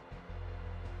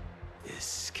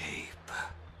 Escape.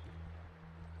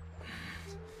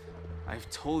 I've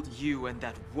told you and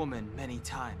that woman many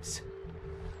times.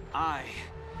 I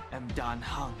am Dan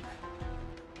Heng.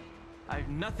 I've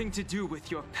nothing to do with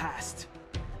your past.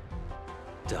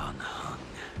 Dan Heng.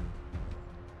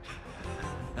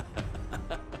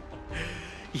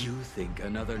 You think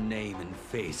another name and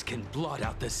face can blot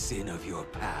out the sin of your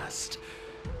past?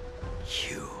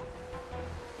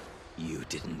 You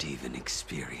didn't even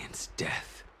experience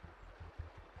death.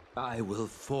 I will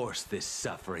force this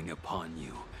suffering upon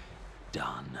you,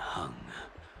 Dan Heng.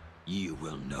 You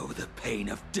will know the pain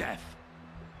of death.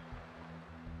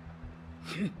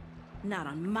 Not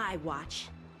on my watch.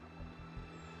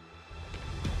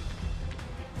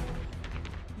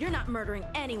 You're not murdering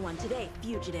anyone today,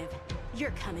 fugitive.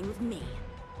 You're coming with me.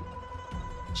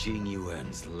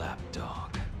 Tingyun's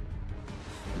lapdog.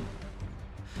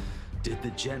 Did the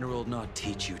general not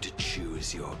teach you to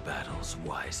choose your battles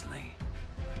wisely?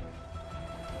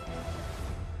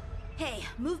 Hey,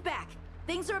 move back.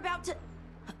 Things are about to...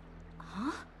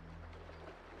 Huh?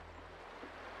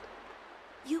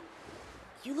 You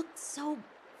look so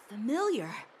familiar.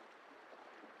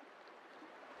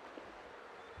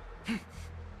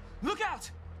 Look out!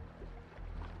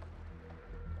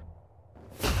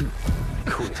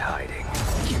 Quit hiding.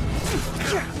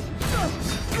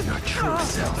 Your true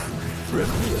self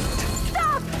revealed.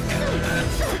 Stop!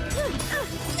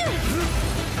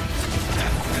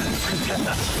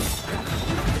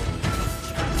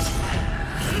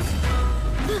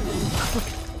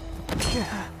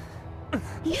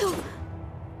 You...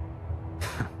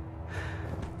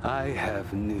 I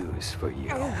have news for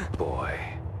you, boy.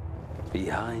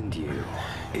 Behind you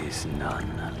is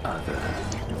none other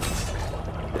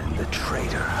than the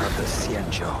traitor of the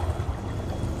Xianzhou.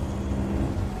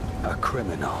 A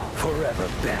criminal forever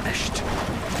banished. The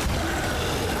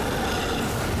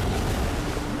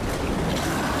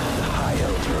High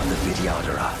Elder of the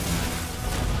Vidyadhara.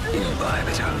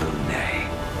 Imbibitor Lunae.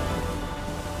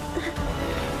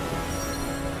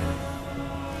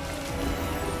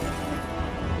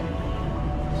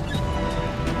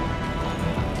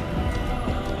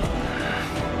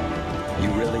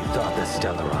 Thought the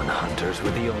Stellaron hunters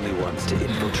were the only ones to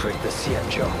infiltrate the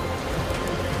Xianzhou.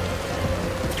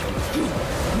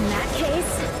 In that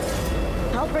case,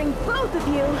 I'll bring both of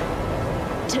you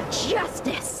to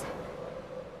justice.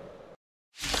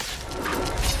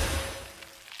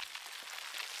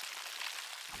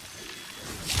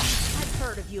 I've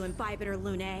heard of you, Imbibitor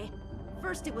Lunae.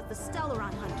 First it was the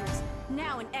Stellaron hunters,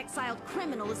 now an exiled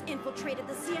criminal has infiltrated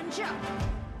the Xianzhou.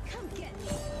 Come get me.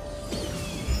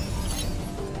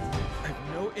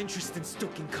 No interest in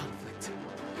stoking conflict.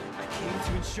 I came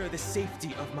to ensure the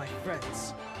safety of my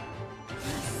friends.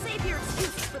 Save your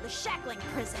excuses for the shackling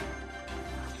prison.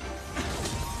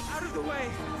 Out of the way!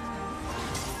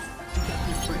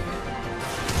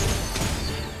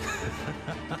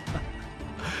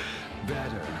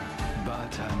 Better,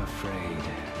 but I'm afraid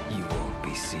you won't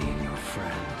be seeing your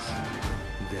friends.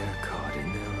 They're caught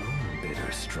in their own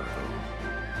bitter struggle.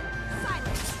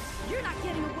 Silence! You're not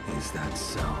getting away. Is that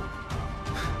so?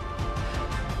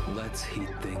 Let's heat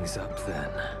things up then.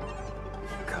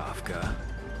 Kafka.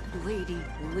 Lady,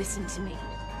 listen to me.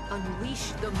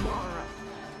 Unleash the Mara.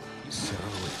 So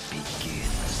it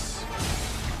begins.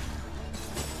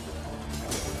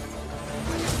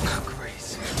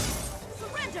 Grace.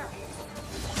 Surrender!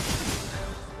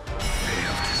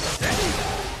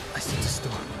 I sense a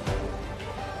storm.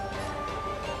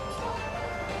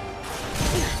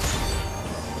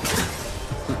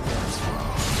 What's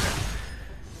wrong?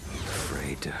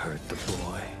 Afraid to hurt the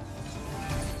boy.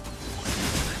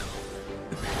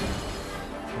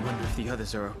 I wonder if the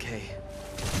others are okay.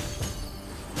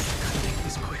 Gotta make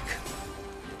this quick.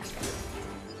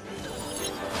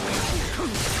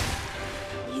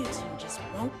 You two just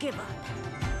won't give up.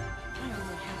 I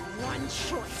only have one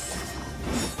choice.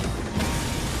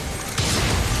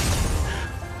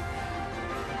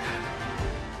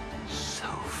 So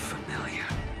familiar.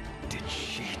 Did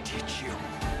she teach you?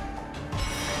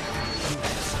 You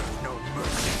deserve no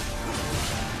mercy.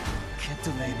 Can't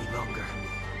delay any longer.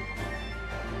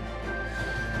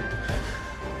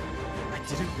 I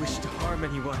didn't wish to harm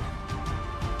anyone.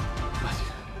 But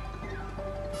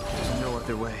there's no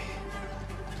other way.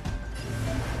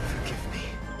 Forgive me.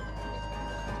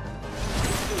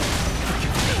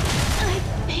 I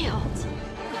failed.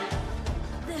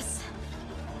 This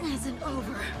isn't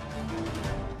over.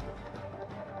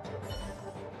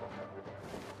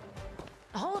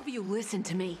 All of you listen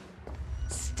to me.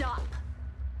 Stop.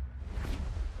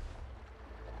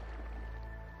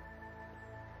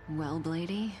 Well,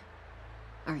 Blady,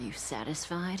 are you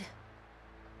satisfied?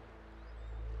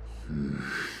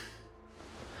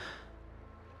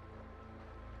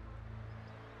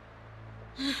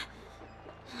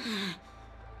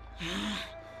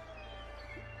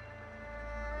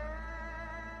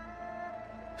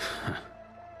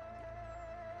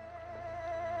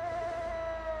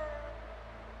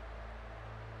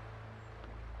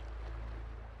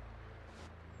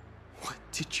 What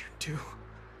did you do?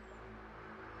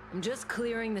 I'm just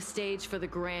clearing the stage for the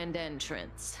grand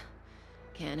entrance.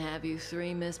 Can't have you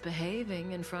three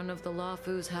misbehaving in front of the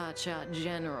Luofu's hotshot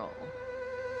general.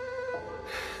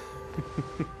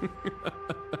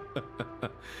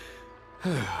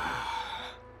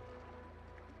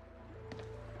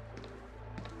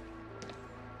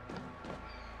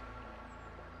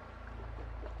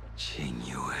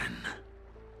 Tingyun.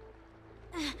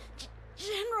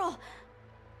 General!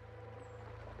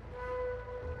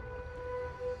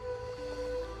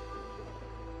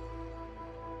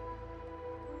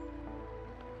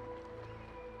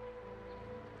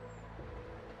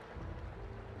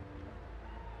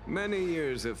 Many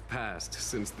years have passed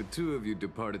since the two of you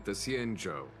departed the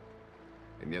Xianzhou,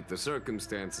 and yet the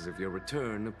circumstances of your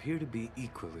return appear to be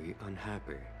equally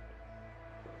unhappy.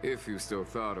 If you still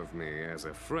thought of me as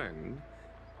a friend,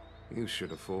 you should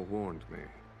have forewarned me.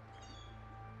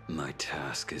 My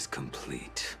task is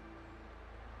complete.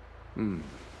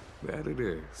 That it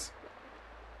is.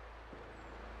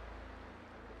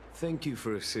 Thank you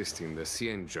for assisting the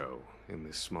Xianzhou in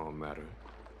this small matter.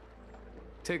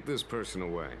 Take this person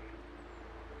away.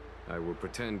 I will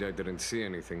pretend I didn't see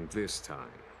anything this time.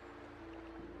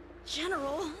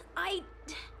 General,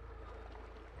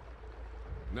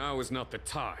 Now is not the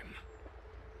time.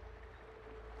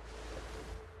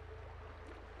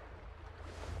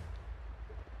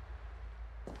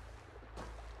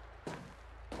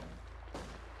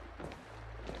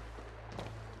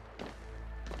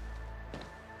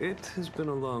 It has been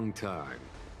a long time,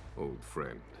 old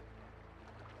friend.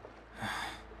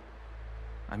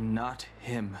 I'm not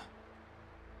him.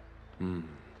 I'm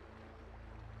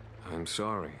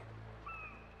sorry.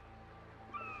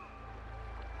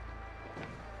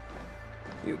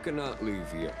 You cannot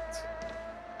leave yet.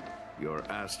 Your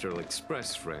Astral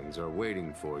Express friends are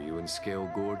waiting for you in Scale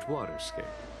Gorge Waterscape.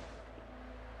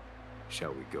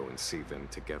 Shall we go and see them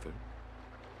together?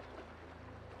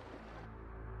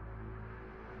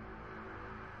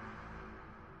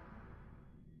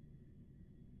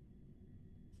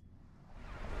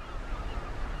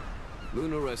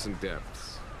 Lunarescent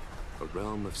Depths, a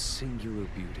realm of singular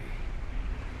beauty.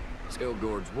 Scale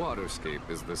Gorge Waterscape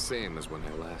is the same as when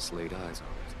I last laid eyes on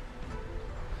it.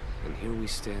 And here we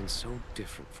stand so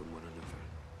different from one another.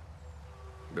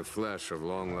 The flesh of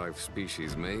long-life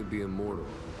species may be immortal,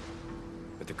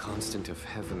 but the constant of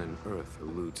heaven and earth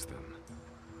eludes them.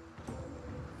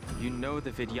 You know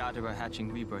the Vidyadhara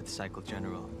hatching rebirth cycle,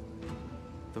 General.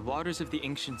 The waters of the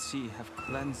ancient sea have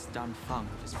cleansed Dan Feng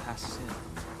of his past sin.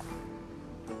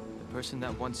 The person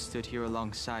that once stood here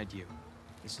alongside you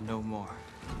is no more.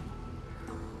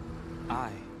 I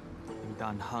am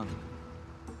Dan Heng.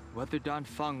 Whether Dan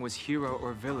Feng was hero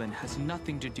or villain has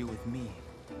nothing to do with me.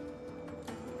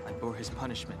 I bore his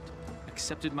punishment,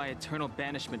 accepted my eternal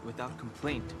banishment without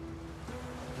complaint.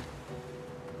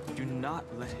 But Do not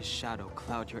let his shadow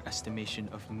cloud your estimation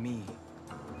of me,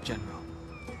 General.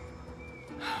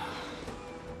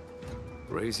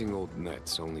 Raising old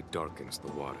nets only darkens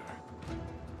the water.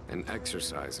 An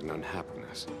exercise in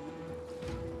unhappiness.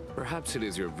 Perhaps it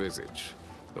is your visage,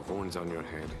 the horns on your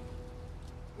head,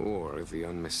 or the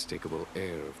unmistakable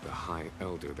air of the High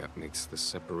Elder that makes the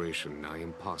separation nigh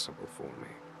impossible for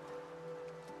me.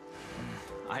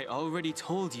 I already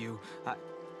told you,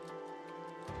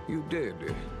 You did.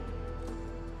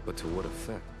 But to what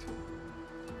effect?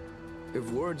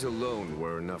 If words alone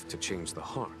were enough to change the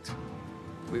heart,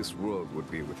 this world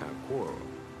would be without quarrel.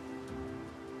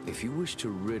 If you wish to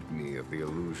rid me of the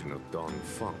illusion of Dan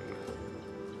Heng,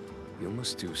 you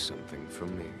must do something for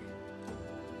me.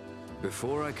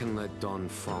 Before I can let Dan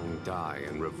Heng die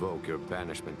and revoke your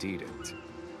banishment edict,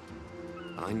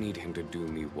 I need him to do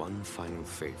me one final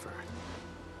favor.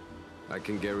 I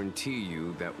can guarantee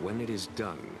you that when it is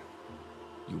done,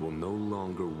 you will no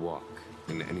longer walk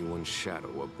in anyone's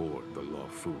shadow aboard the Law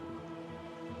Fu.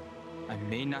 I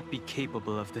may not be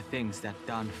capable of the things that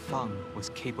Dan Heng was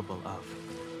capable of.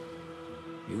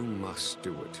 You must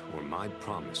do it, or my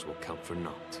promise will count for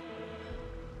naught.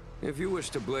 If you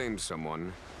wish to blame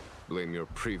someone, blame your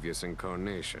previous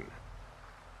incarnation.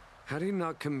 Had he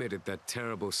not committed that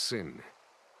terrible sin,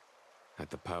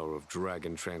 had the power of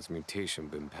dragon transmutation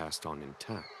been passed on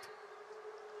intact,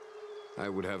 I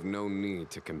would have no need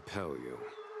to compel you.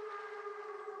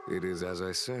 It is as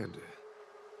I said.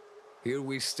 Here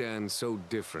we stand so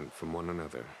different from one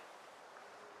another.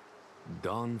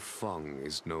 Dan Heng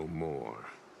is no more.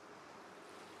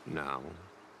 Now,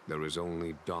 there is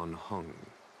only Dan Heng.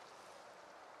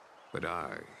 But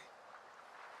I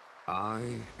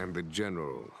am the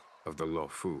general of the Law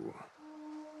Fu.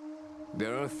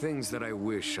 There are things that I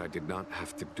wish I did not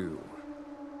have to do,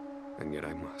 and yet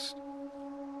I must.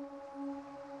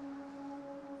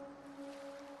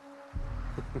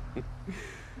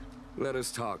 Let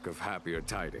us talk of happier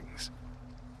tidings.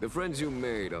 The friends you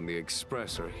made on the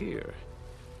Express are here.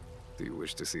 Do you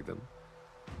wish to see them?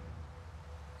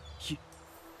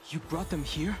 You brought them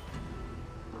here?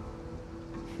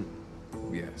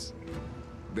 Yes.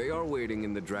 They are waiting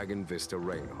in the Dragon Vista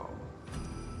Rain Hall.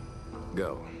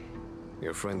 Go.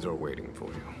 Your friends are waiting for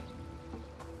you.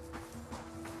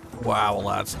 Wow,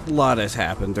 a lot has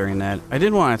happened during that. I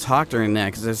didn't want to talk during that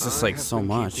because there's just like so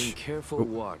much. Keeping careful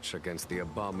watch against the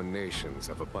abominations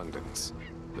of abundance,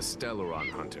 the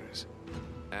Stellaron hunters,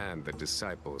 and the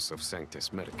Disciples of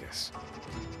Sanctus Medicus.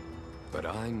 But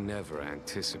I never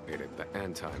anticipated the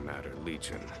Antimatter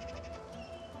Legion.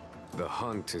 The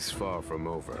hunt is far from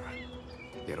over,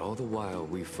 yet all the while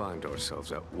we find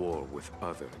ourselves at war with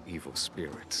other evil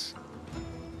spirits.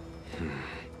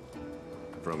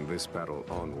 From this battle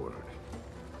onward,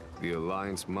 the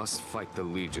Alliance must fight the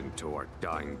Legion to our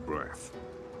dying breath,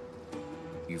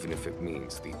 even if it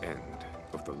means the end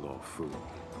of the Law Fu.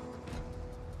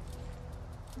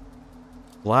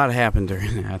 A lot happened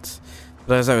during that.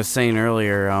 But as I was saying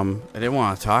earlier, I didn't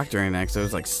want to talk during that because there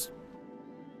was like so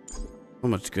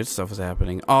much good stuff was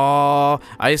happening. Oh,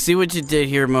 I see what you did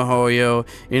here, Mihoyo.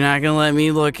 You're not gonna let me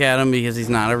look at him because he's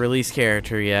not a released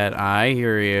character yet. I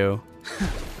hear you.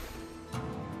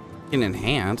 Can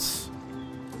enhance.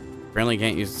 Apparently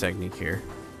can't use the technique here.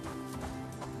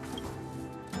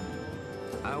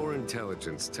 Our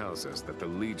intelligence tells us that the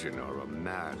Legion are a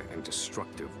mad and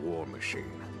destructive war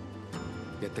machine.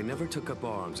 Yet they never took up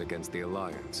arms against the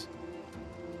Alliance.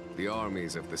 The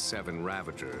armies of the Seven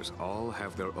Ravagers all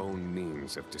have their own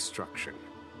means of destruction.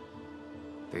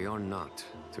 They are not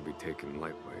to be taken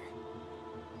lightly.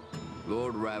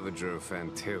 Lord Ravager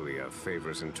Fantalia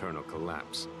favors internal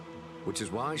collapse, which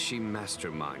is why she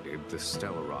masterminded the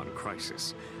Stellaron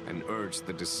crisis and urged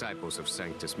the Disciples of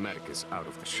Sanctus Medicus out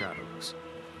of the shadows.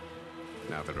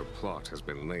 Now that her plot has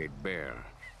been laid bare,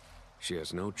 she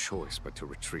has no choice but to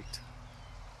retreat.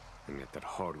 And yet that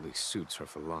hardly suits her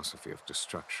philosophy of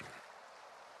destruction.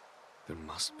 There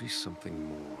must be something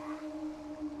more.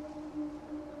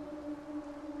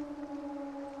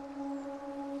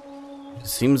 It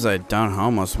seems that Dan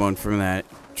Heng must went from that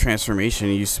transformation.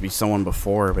 He used to be someone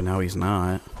before, but now he's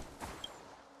not.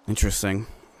 Interesting.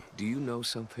 Do you know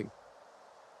something?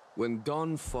 When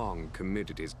Dan Heng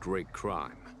committed his great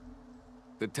crime,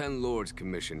 the Ten Lords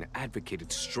Commission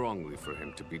advocated strongly for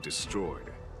him to be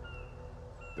destroyed.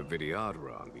 The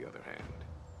Vidyadhara, on the other hand,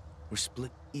 were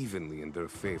split evenly in their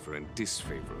favor and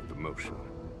disfavor of the motion.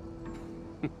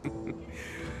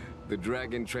 The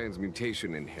dragon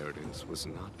transmutation inheritance was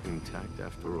not intact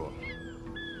after all.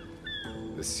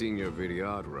 The senior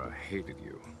Vidyadhara hated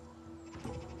you,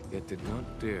 yet did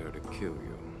not dare to kill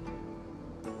you.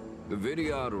 The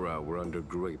Vidyadhara were under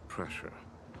great pressure.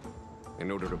 In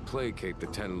order to placate the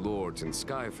 10 lords and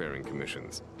skyfaring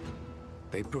commissions,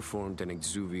 they performed an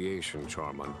exuviation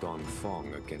charm on Don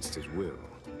Fong against his will.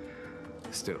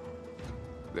 Still,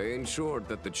 they ensured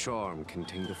that the charm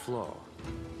contained a flaw,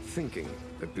 thinking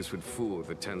that this would fool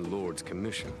the 10 lords'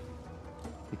 commission.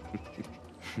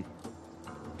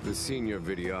 The senior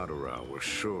Vidyadhara were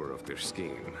sure of their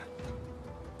scheme.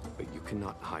 But you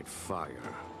cannot hide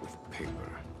fire with paper.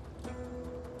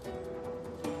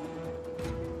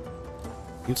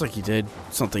 Seems like he did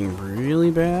something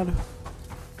really bad,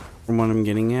 from what I'm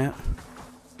getting at.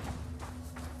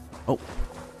 Oh,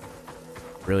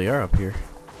 really are up here.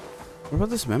 What about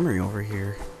this memory over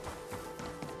here?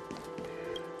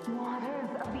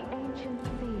 Waters of the ancient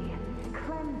sea,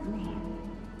 cleanse me.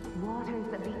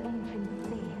 Waters of the ancient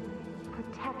sea,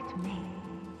 protect me.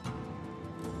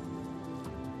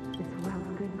 This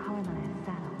world's good karma is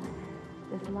settled.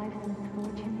 This life's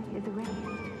misfortune is erased.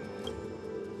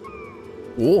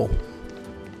 Whoa.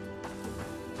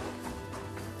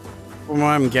 From what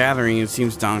I'm gathering, it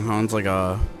seems Dan Heng's like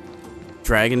a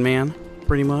dragon man,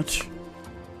 pretty much.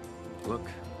 Look.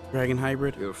 Dragon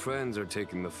hybrid. Your friends are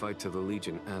taking the fight to the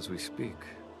Legion as we speak.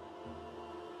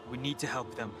 We need to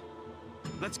help them.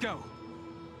 Let's go.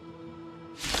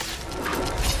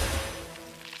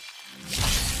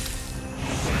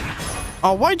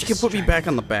 Oh, why'd you put me back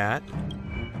on the bat?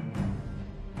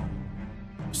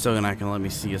 Still not gonna let me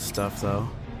see his stuff though.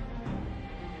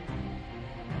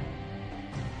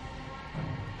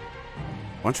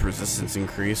 Bunch of resistance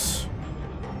increase.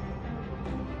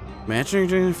 Matching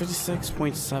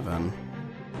 56.7.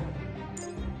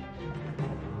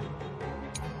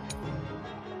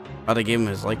 Oh, they gave him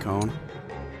his light cone.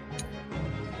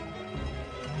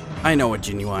 I know what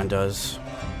Jin Yuan does.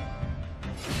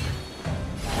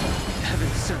 Heaven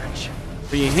surge.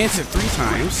 So you enhance it 3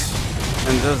 times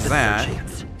and does that,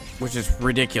 which is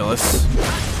ridiculous.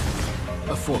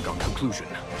 A foregone conclusion.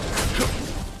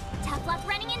 Tough luck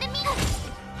running into me.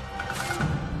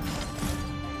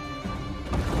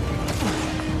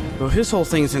 So his whole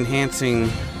thing's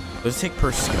enhancing. Does it take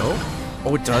per skill?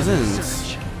 Oh, it doesn't.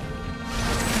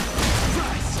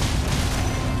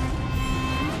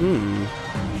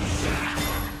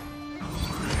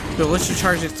 So let's you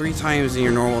charge it 3 times and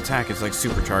your normal attack is like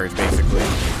supercharged, basically.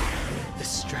 The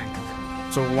strength.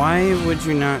 So why would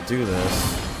you not do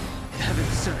this? Heaven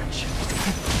surge.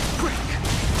 Break.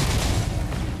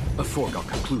 A foregone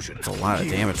conclusion. It's a lot of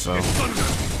damage, though.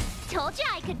 Told you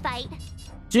I could fight.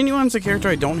 Jin Yuan's a character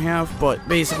I don't have, but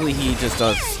basically he just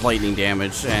does lightning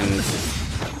damage and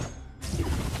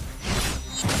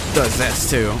does this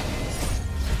too.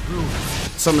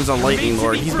 Summons a lightning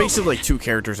lord. He's basically like 2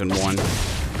 characters in one.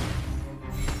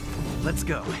 Let's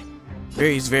go.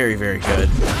 He's very, very good.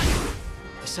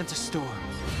 I sent a storm.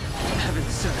 Heaven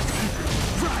surge.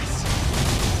 Rise.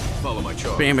 Follow my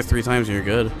charge. Spam it 3 times and you're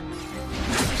good.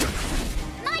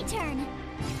 My turn.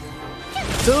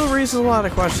 Still raises a lot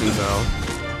of questions though.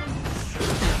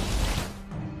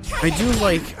 I do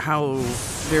like how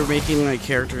they're making like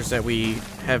characters that we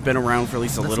have been around for at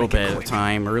least a little bit of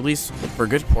time, or at least for a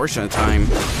good portion of time,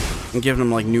 and giving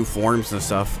them like new forms and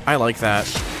stuff. I like that.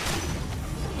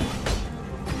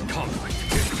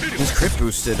 His crit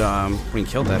boosted when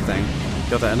he killed that thing.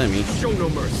 Killed that enemy. Show no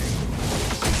mercy.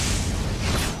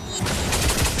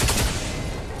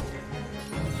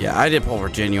 Yeah, I did pull for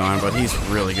Jin Yuan, but he's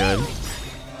really good.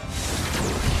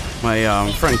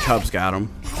 My friend Cubs got him.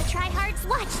 Tryhards,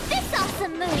 watch this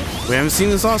awesome move. We haven't seen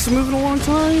this awesome move in a long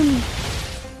time.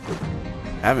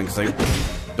 Haven't, because I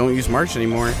don't use March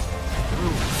anymore.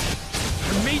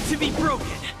 I'm made to be broken.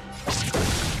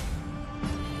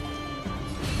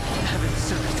 Heaven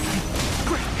surge.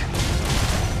 Break.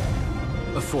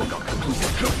 A foregone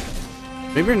conclusion.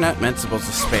 Maybe you're not supposed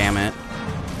to spam it.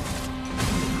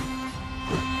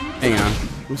 Hang on.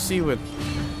 Let's see what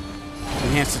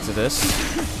enhance it to this.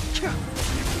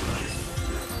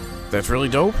 That's really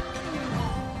dope.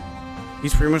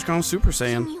 He's pretty much gone Super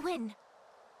Saiyan. Tingyun,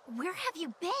 where have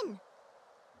you been?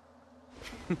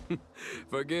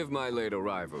 Forgive my late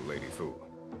arrival, Lady Fu.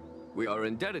 We are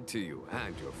indebted to you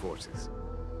and your forces.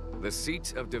 The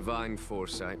seat of divine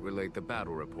foresight relayed the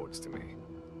battle reports to me.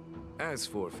 As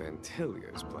for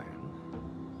Fantilia's plan...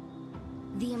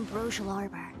 The Ambrosial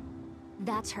Arbor.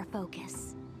 That's her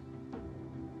focus.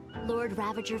 Lord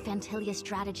Ravager Fantilia's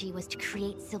strategy was to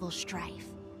create civil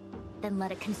strife, then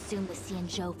let it consume the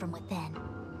Xianzhou from within.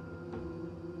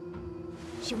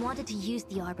 She wanted to use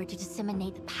the Arbor to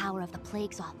disseminate the power of the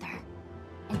Plague's Author,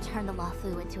 and turn the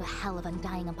Luofu into a hell of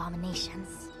undying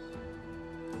abominations.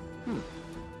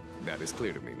 That is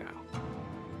clear to me now.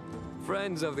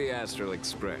 Friends of the Astral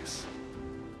Express,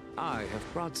 I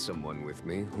have brought someone with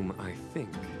me whom I think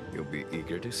you'll be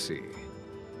eager to see.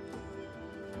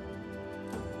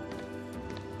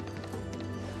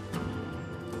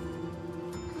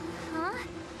 Huh?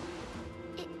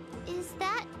 Is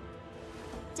that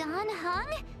Dan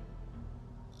Heng?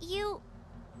 You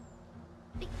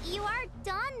are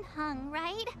Dan Heng,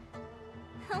 right?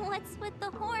 What's with the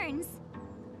horns?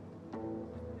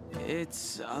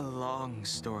 It's a long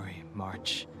story,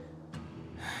 March.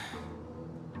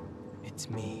 It's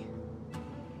me.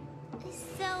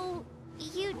 So,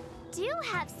 you do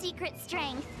have secret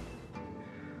strength.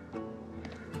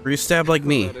 Were you stabbed like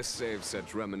me? Let us save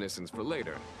such reminiscence for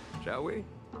later, shall we?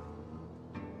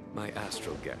 My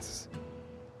astral guests.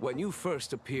 When you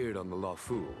first appeared on the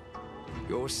Fu,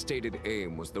 your stated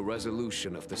aim was the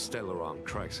resolution of the Stellaron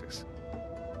crisis.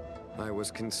 I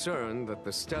was concerned that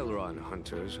the Stellaron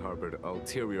hunters harbored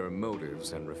ulterior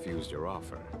motives and refused your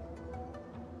offer.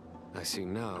 I see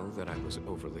now that I was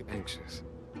overly anxious.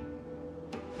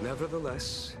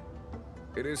 Nevertheless,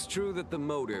 it is true that the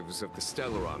motives of the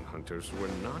Stellaron hunters were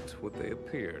not what they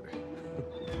appeared.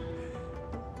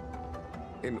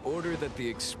 In order that the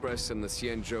Express and the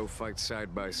Xianzhou fight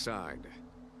side by side,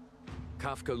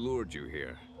 Kafka lured you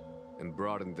here and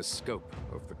broadened the scope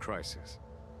of the crisis.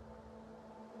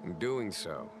 In doing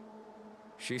so,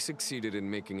 she succeeded in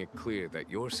making it clear that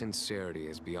your sincerity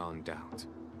is beyond doubt.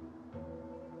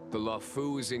 The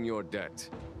Fu is in your debt,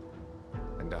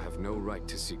 and I have no right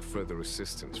to seek further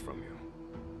assistance from you.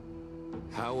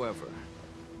 However,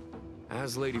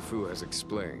 as Lady Fu has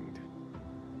explained,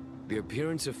 the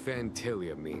appearance of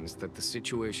Phantalia means that the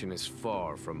situation is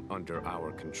far from under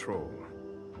our control.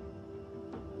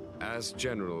 As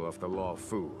General of the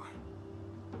Fu,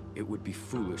 it would be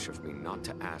foolish of me not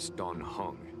to ask Dan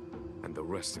Heng and the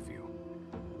rest of you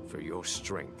for your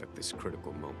strength at this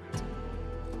critical moment.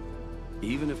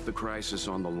 Even if the crisis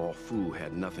on the Fu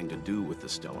had nothing to do with the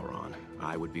Stellaron,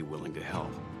 I would be willing to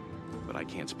help. But I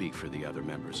can't speak for the other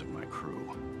members of my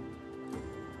crew.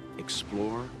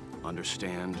 Explore,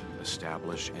 understand,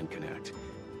 establish, and connect.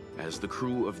 As the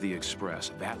crew of the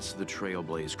Express, that's the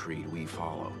Trailblaze creed we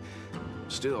follow.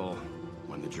 Still,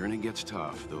 when the journey gets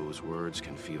tough, those words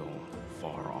can feel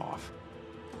far off.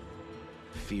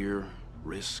 Fear,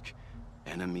 risk,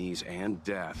 enemies, and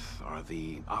death are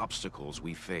the obstacles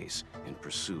we face in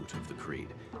pursuit of the creed.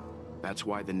 That's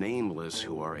why the nameless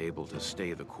who are able to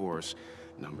stay the course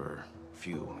number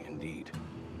few indeed.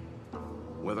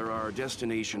 Whether our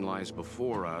destination lies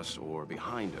before us or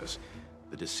behind us,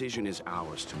 the decision is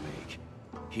ours to make.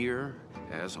 Here,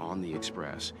 as on the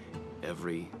Express,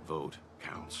 every vote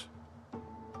counts.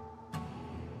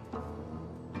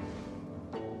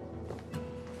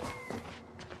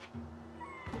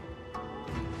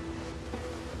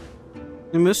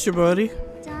 I missed you, buddy.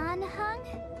 Dan Heng?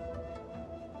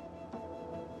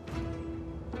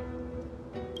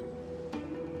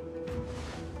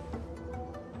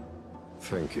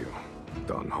 Thank you,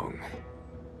 Dan Heng.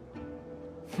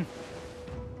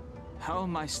 How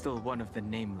am I still one of the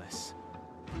nameless?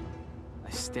 I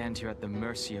stand here at the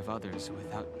mercy of others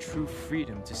without true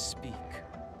freedom to speak.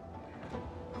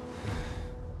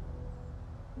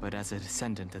 But as a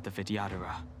descendant of the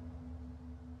Vidyadhara,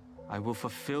 I will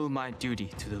fulfill my duty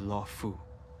to the Fu.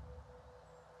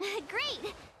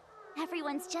 Great!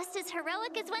 Everyone's just as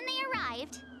heroic as when they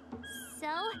arrived. So,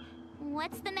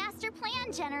 what's the master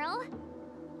plan, General?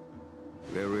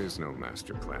 There is no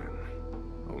master plan,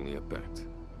 only a bet.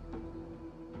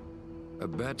 A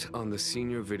bet on the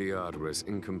Senior Vidyadhara's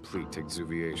incomplete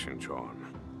exuviation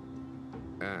charm,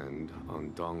 and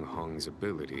on Dan Heng's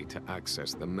ability to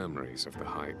access the memories of the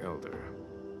High Elder.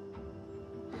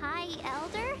 High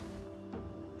Elder?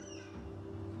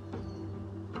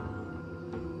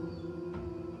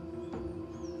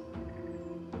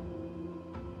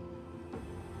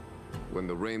 When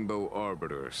the Rainbow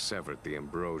Arbiter severed the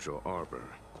Ambrosial Arbor,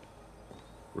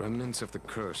 remnants of the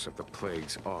curse of the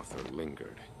Plague's author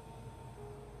lingered.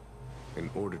 In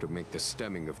order to make the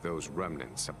stemming of those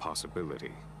remnants a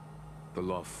possibility,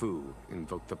 the Fu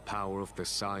invoked the power of the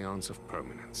Scions of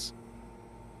Permanence.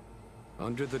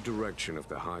 Under the direction of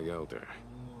the High Elder,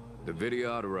 the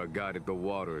Vidyadhara guided the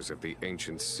waters of the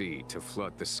ancient sea to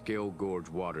flood the Scale Gorge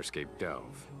waterscape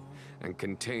delve and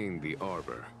contain the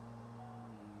Arbor.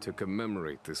 To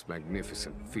commemorate this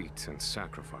magnificent feat and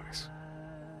sacrifice,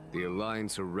 the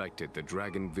Alliance erected the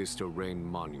Dragon Vista Rain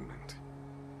Monument,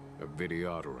 a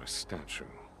Vidyadhara statue.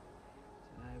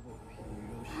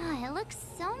 Oh, it looks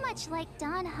so much like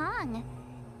Dan Heng.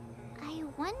 I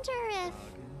wonder if...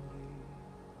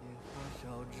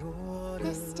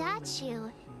 the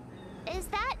statue... is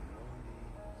that...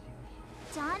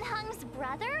 Dan Heng's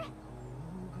brother?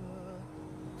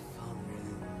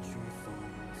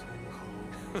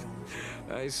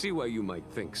 I see why you might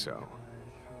think so.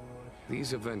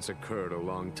 These events occurred a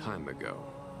long time ago.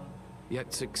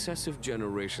 Yet successive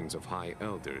generations of High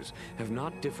Elders have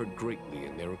not differed greatly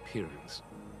in their appearance.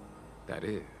 That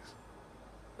is,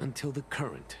 until the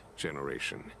current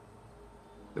generation.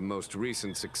 The most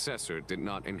recent successor did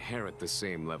not inherit the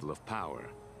same level of power,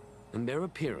 and their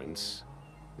appearance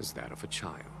is that of a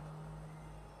child.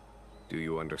 Do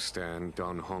you understand,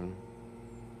 Dan Heng?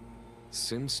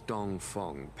 Since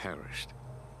Dongfeng perished,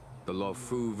 the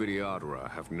Luofu Videodora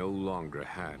have no longer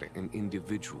had an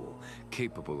individual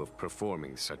capable of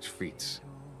performing such feats.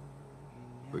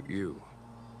 But you,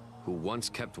 who once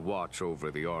kept watch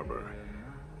over the arbor,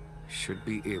 should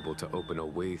be able to open a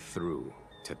way through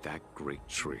to that great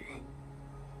tree.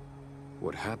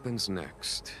 What happens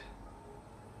next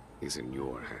is in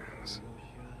your hands.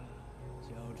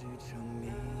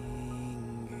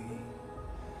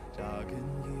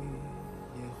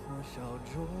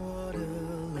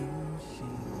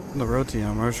 The road to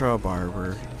Yamoshua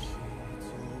Barber.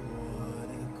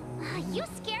 You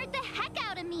scared the heck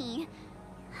out of me.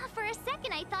 For a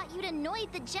second, I thought you'd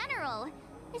annoyed the general.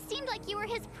 It seemed like you were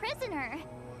his prisoner.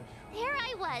 There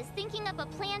I was, thinking up a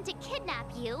plan to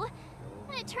kidnap you.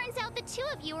 And it turns out the two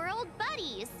of you are old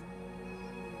buddies.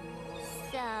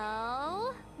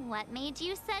 So, what made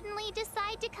you suddenly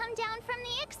decide to come down from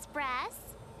the express?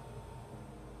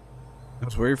 I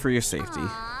was worried for your safety.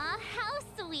 Aw, how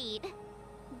sweet.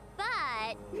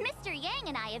 But Mr. Yang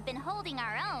and I have been holding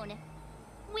our own.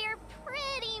 We're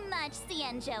pretty much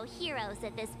Xianzhou heroes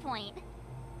at this point.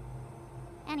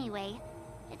 Anyway,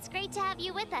 it's great to have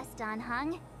you with us, Dan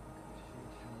Heng.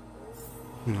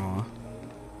 Aw.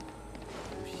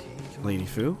 Lady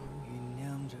Fu?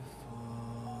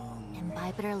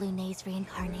 Imbibitor Lunay's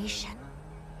reincarnation.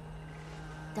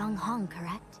 Dan Heng,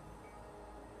 correct?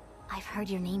 I've heard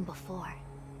your name before.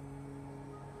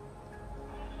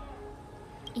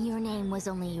 Your name was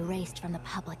only erased from the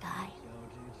public eye.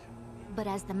 But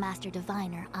as the Master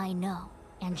Diviner, I know,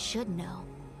 and should know,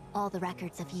 all the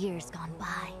records of years gone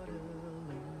by.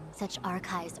 Such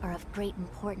archives are of great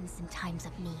importance in times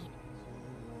of need.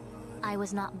 I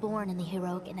was not born in the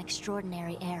heroic and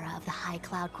extraordinary era of the High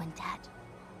Cloud Quintet.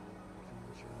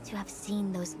 To have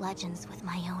seen those legends with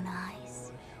my own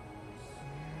eyes.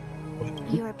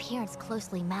 Your appearance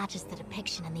closely matches the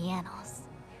depiction in the annals.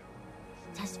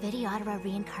 Does Videodora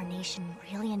reincarnation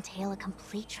really entail a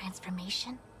complete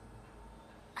transformation?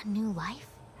 A new life?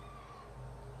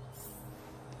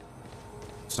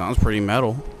 Sounds pretty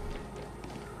metal.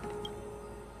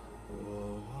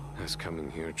 Has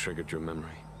coming here triggered your memory?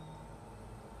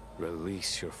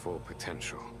 Release your full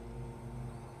potential.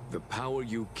 The power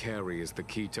you carry is the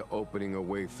key to opening a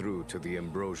way through to the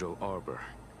ambrosial arbor.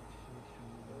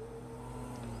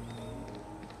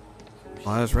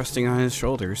 While I was resting on his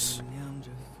shoulders.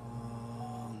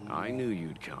 I knew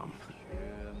you'd come.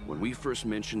 When we first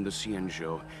mentioned the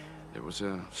Xianzhou, there was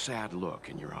a sad look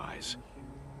in your eyes.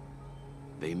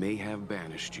 They may have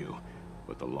banished you,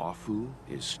 but the Luofu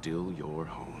is still your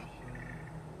home.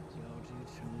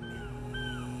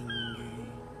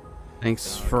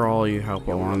 Thanks for all your help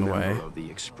along the way. You're a member of the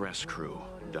express crew,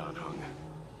 Dan Heng.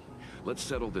 Let's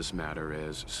settle this matter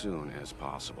as soon as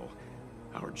possible.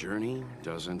 Our journey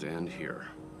doesn't end here.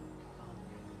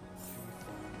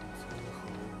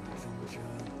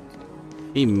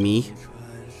 Hey, me.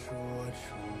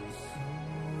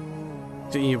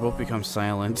 Didn't you both become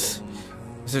silent?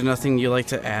 Is there nothing you'd like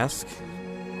to ask?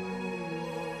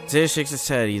 Zaya shakes his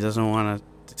head. He doesn't want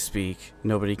to speak.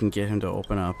 Nobody can get him to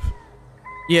open up.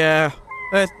 Yeah,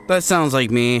 that sounds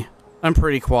like me. I'm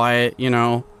pretty quiet, you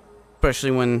know.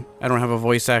 Especially when I don't have a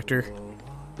voice actor.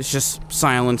 It's just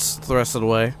silence the rest of the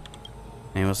way.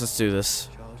 Anyways, let's do this.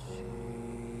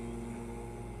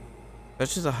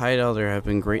 Such as the High Elder have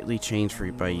been greatly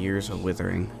changed by years of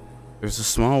withering. There's a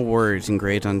small words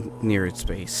engraved on near its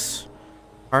base.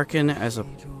 Hearken as a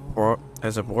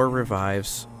boar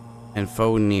revives, and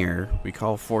foe near, we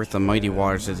call forth the mighty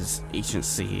waters of this ancient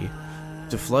sea,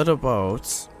 to flood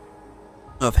abodes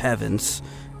of heavens,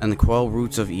 and the quell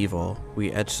roots of evil,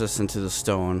 we etch this into the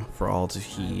stone for all to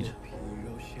heed.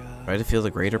 Try to feel the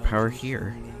greater power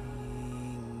here.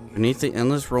 Beneath the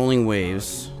endless rolling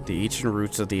waves, the ancient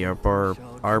roots of the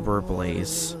arbor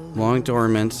blaze. Long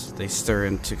dormant, they stir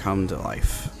and to come to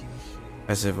life,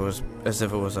 as if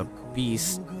it was a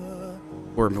beast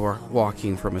were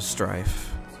walking from a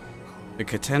strife. The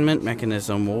contentment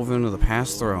mechanism woven of the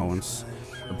past thrones,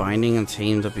 the binding and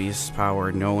tame the beast's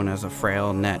power known as a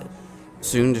frail net,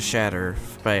 soon to shatter,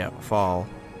 fall.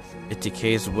 It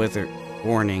decays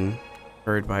Warning,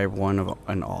 heard by one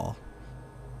and all.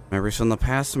 Memories from the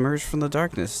past emerged from the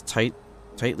darkness,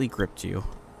 tightly gripped you.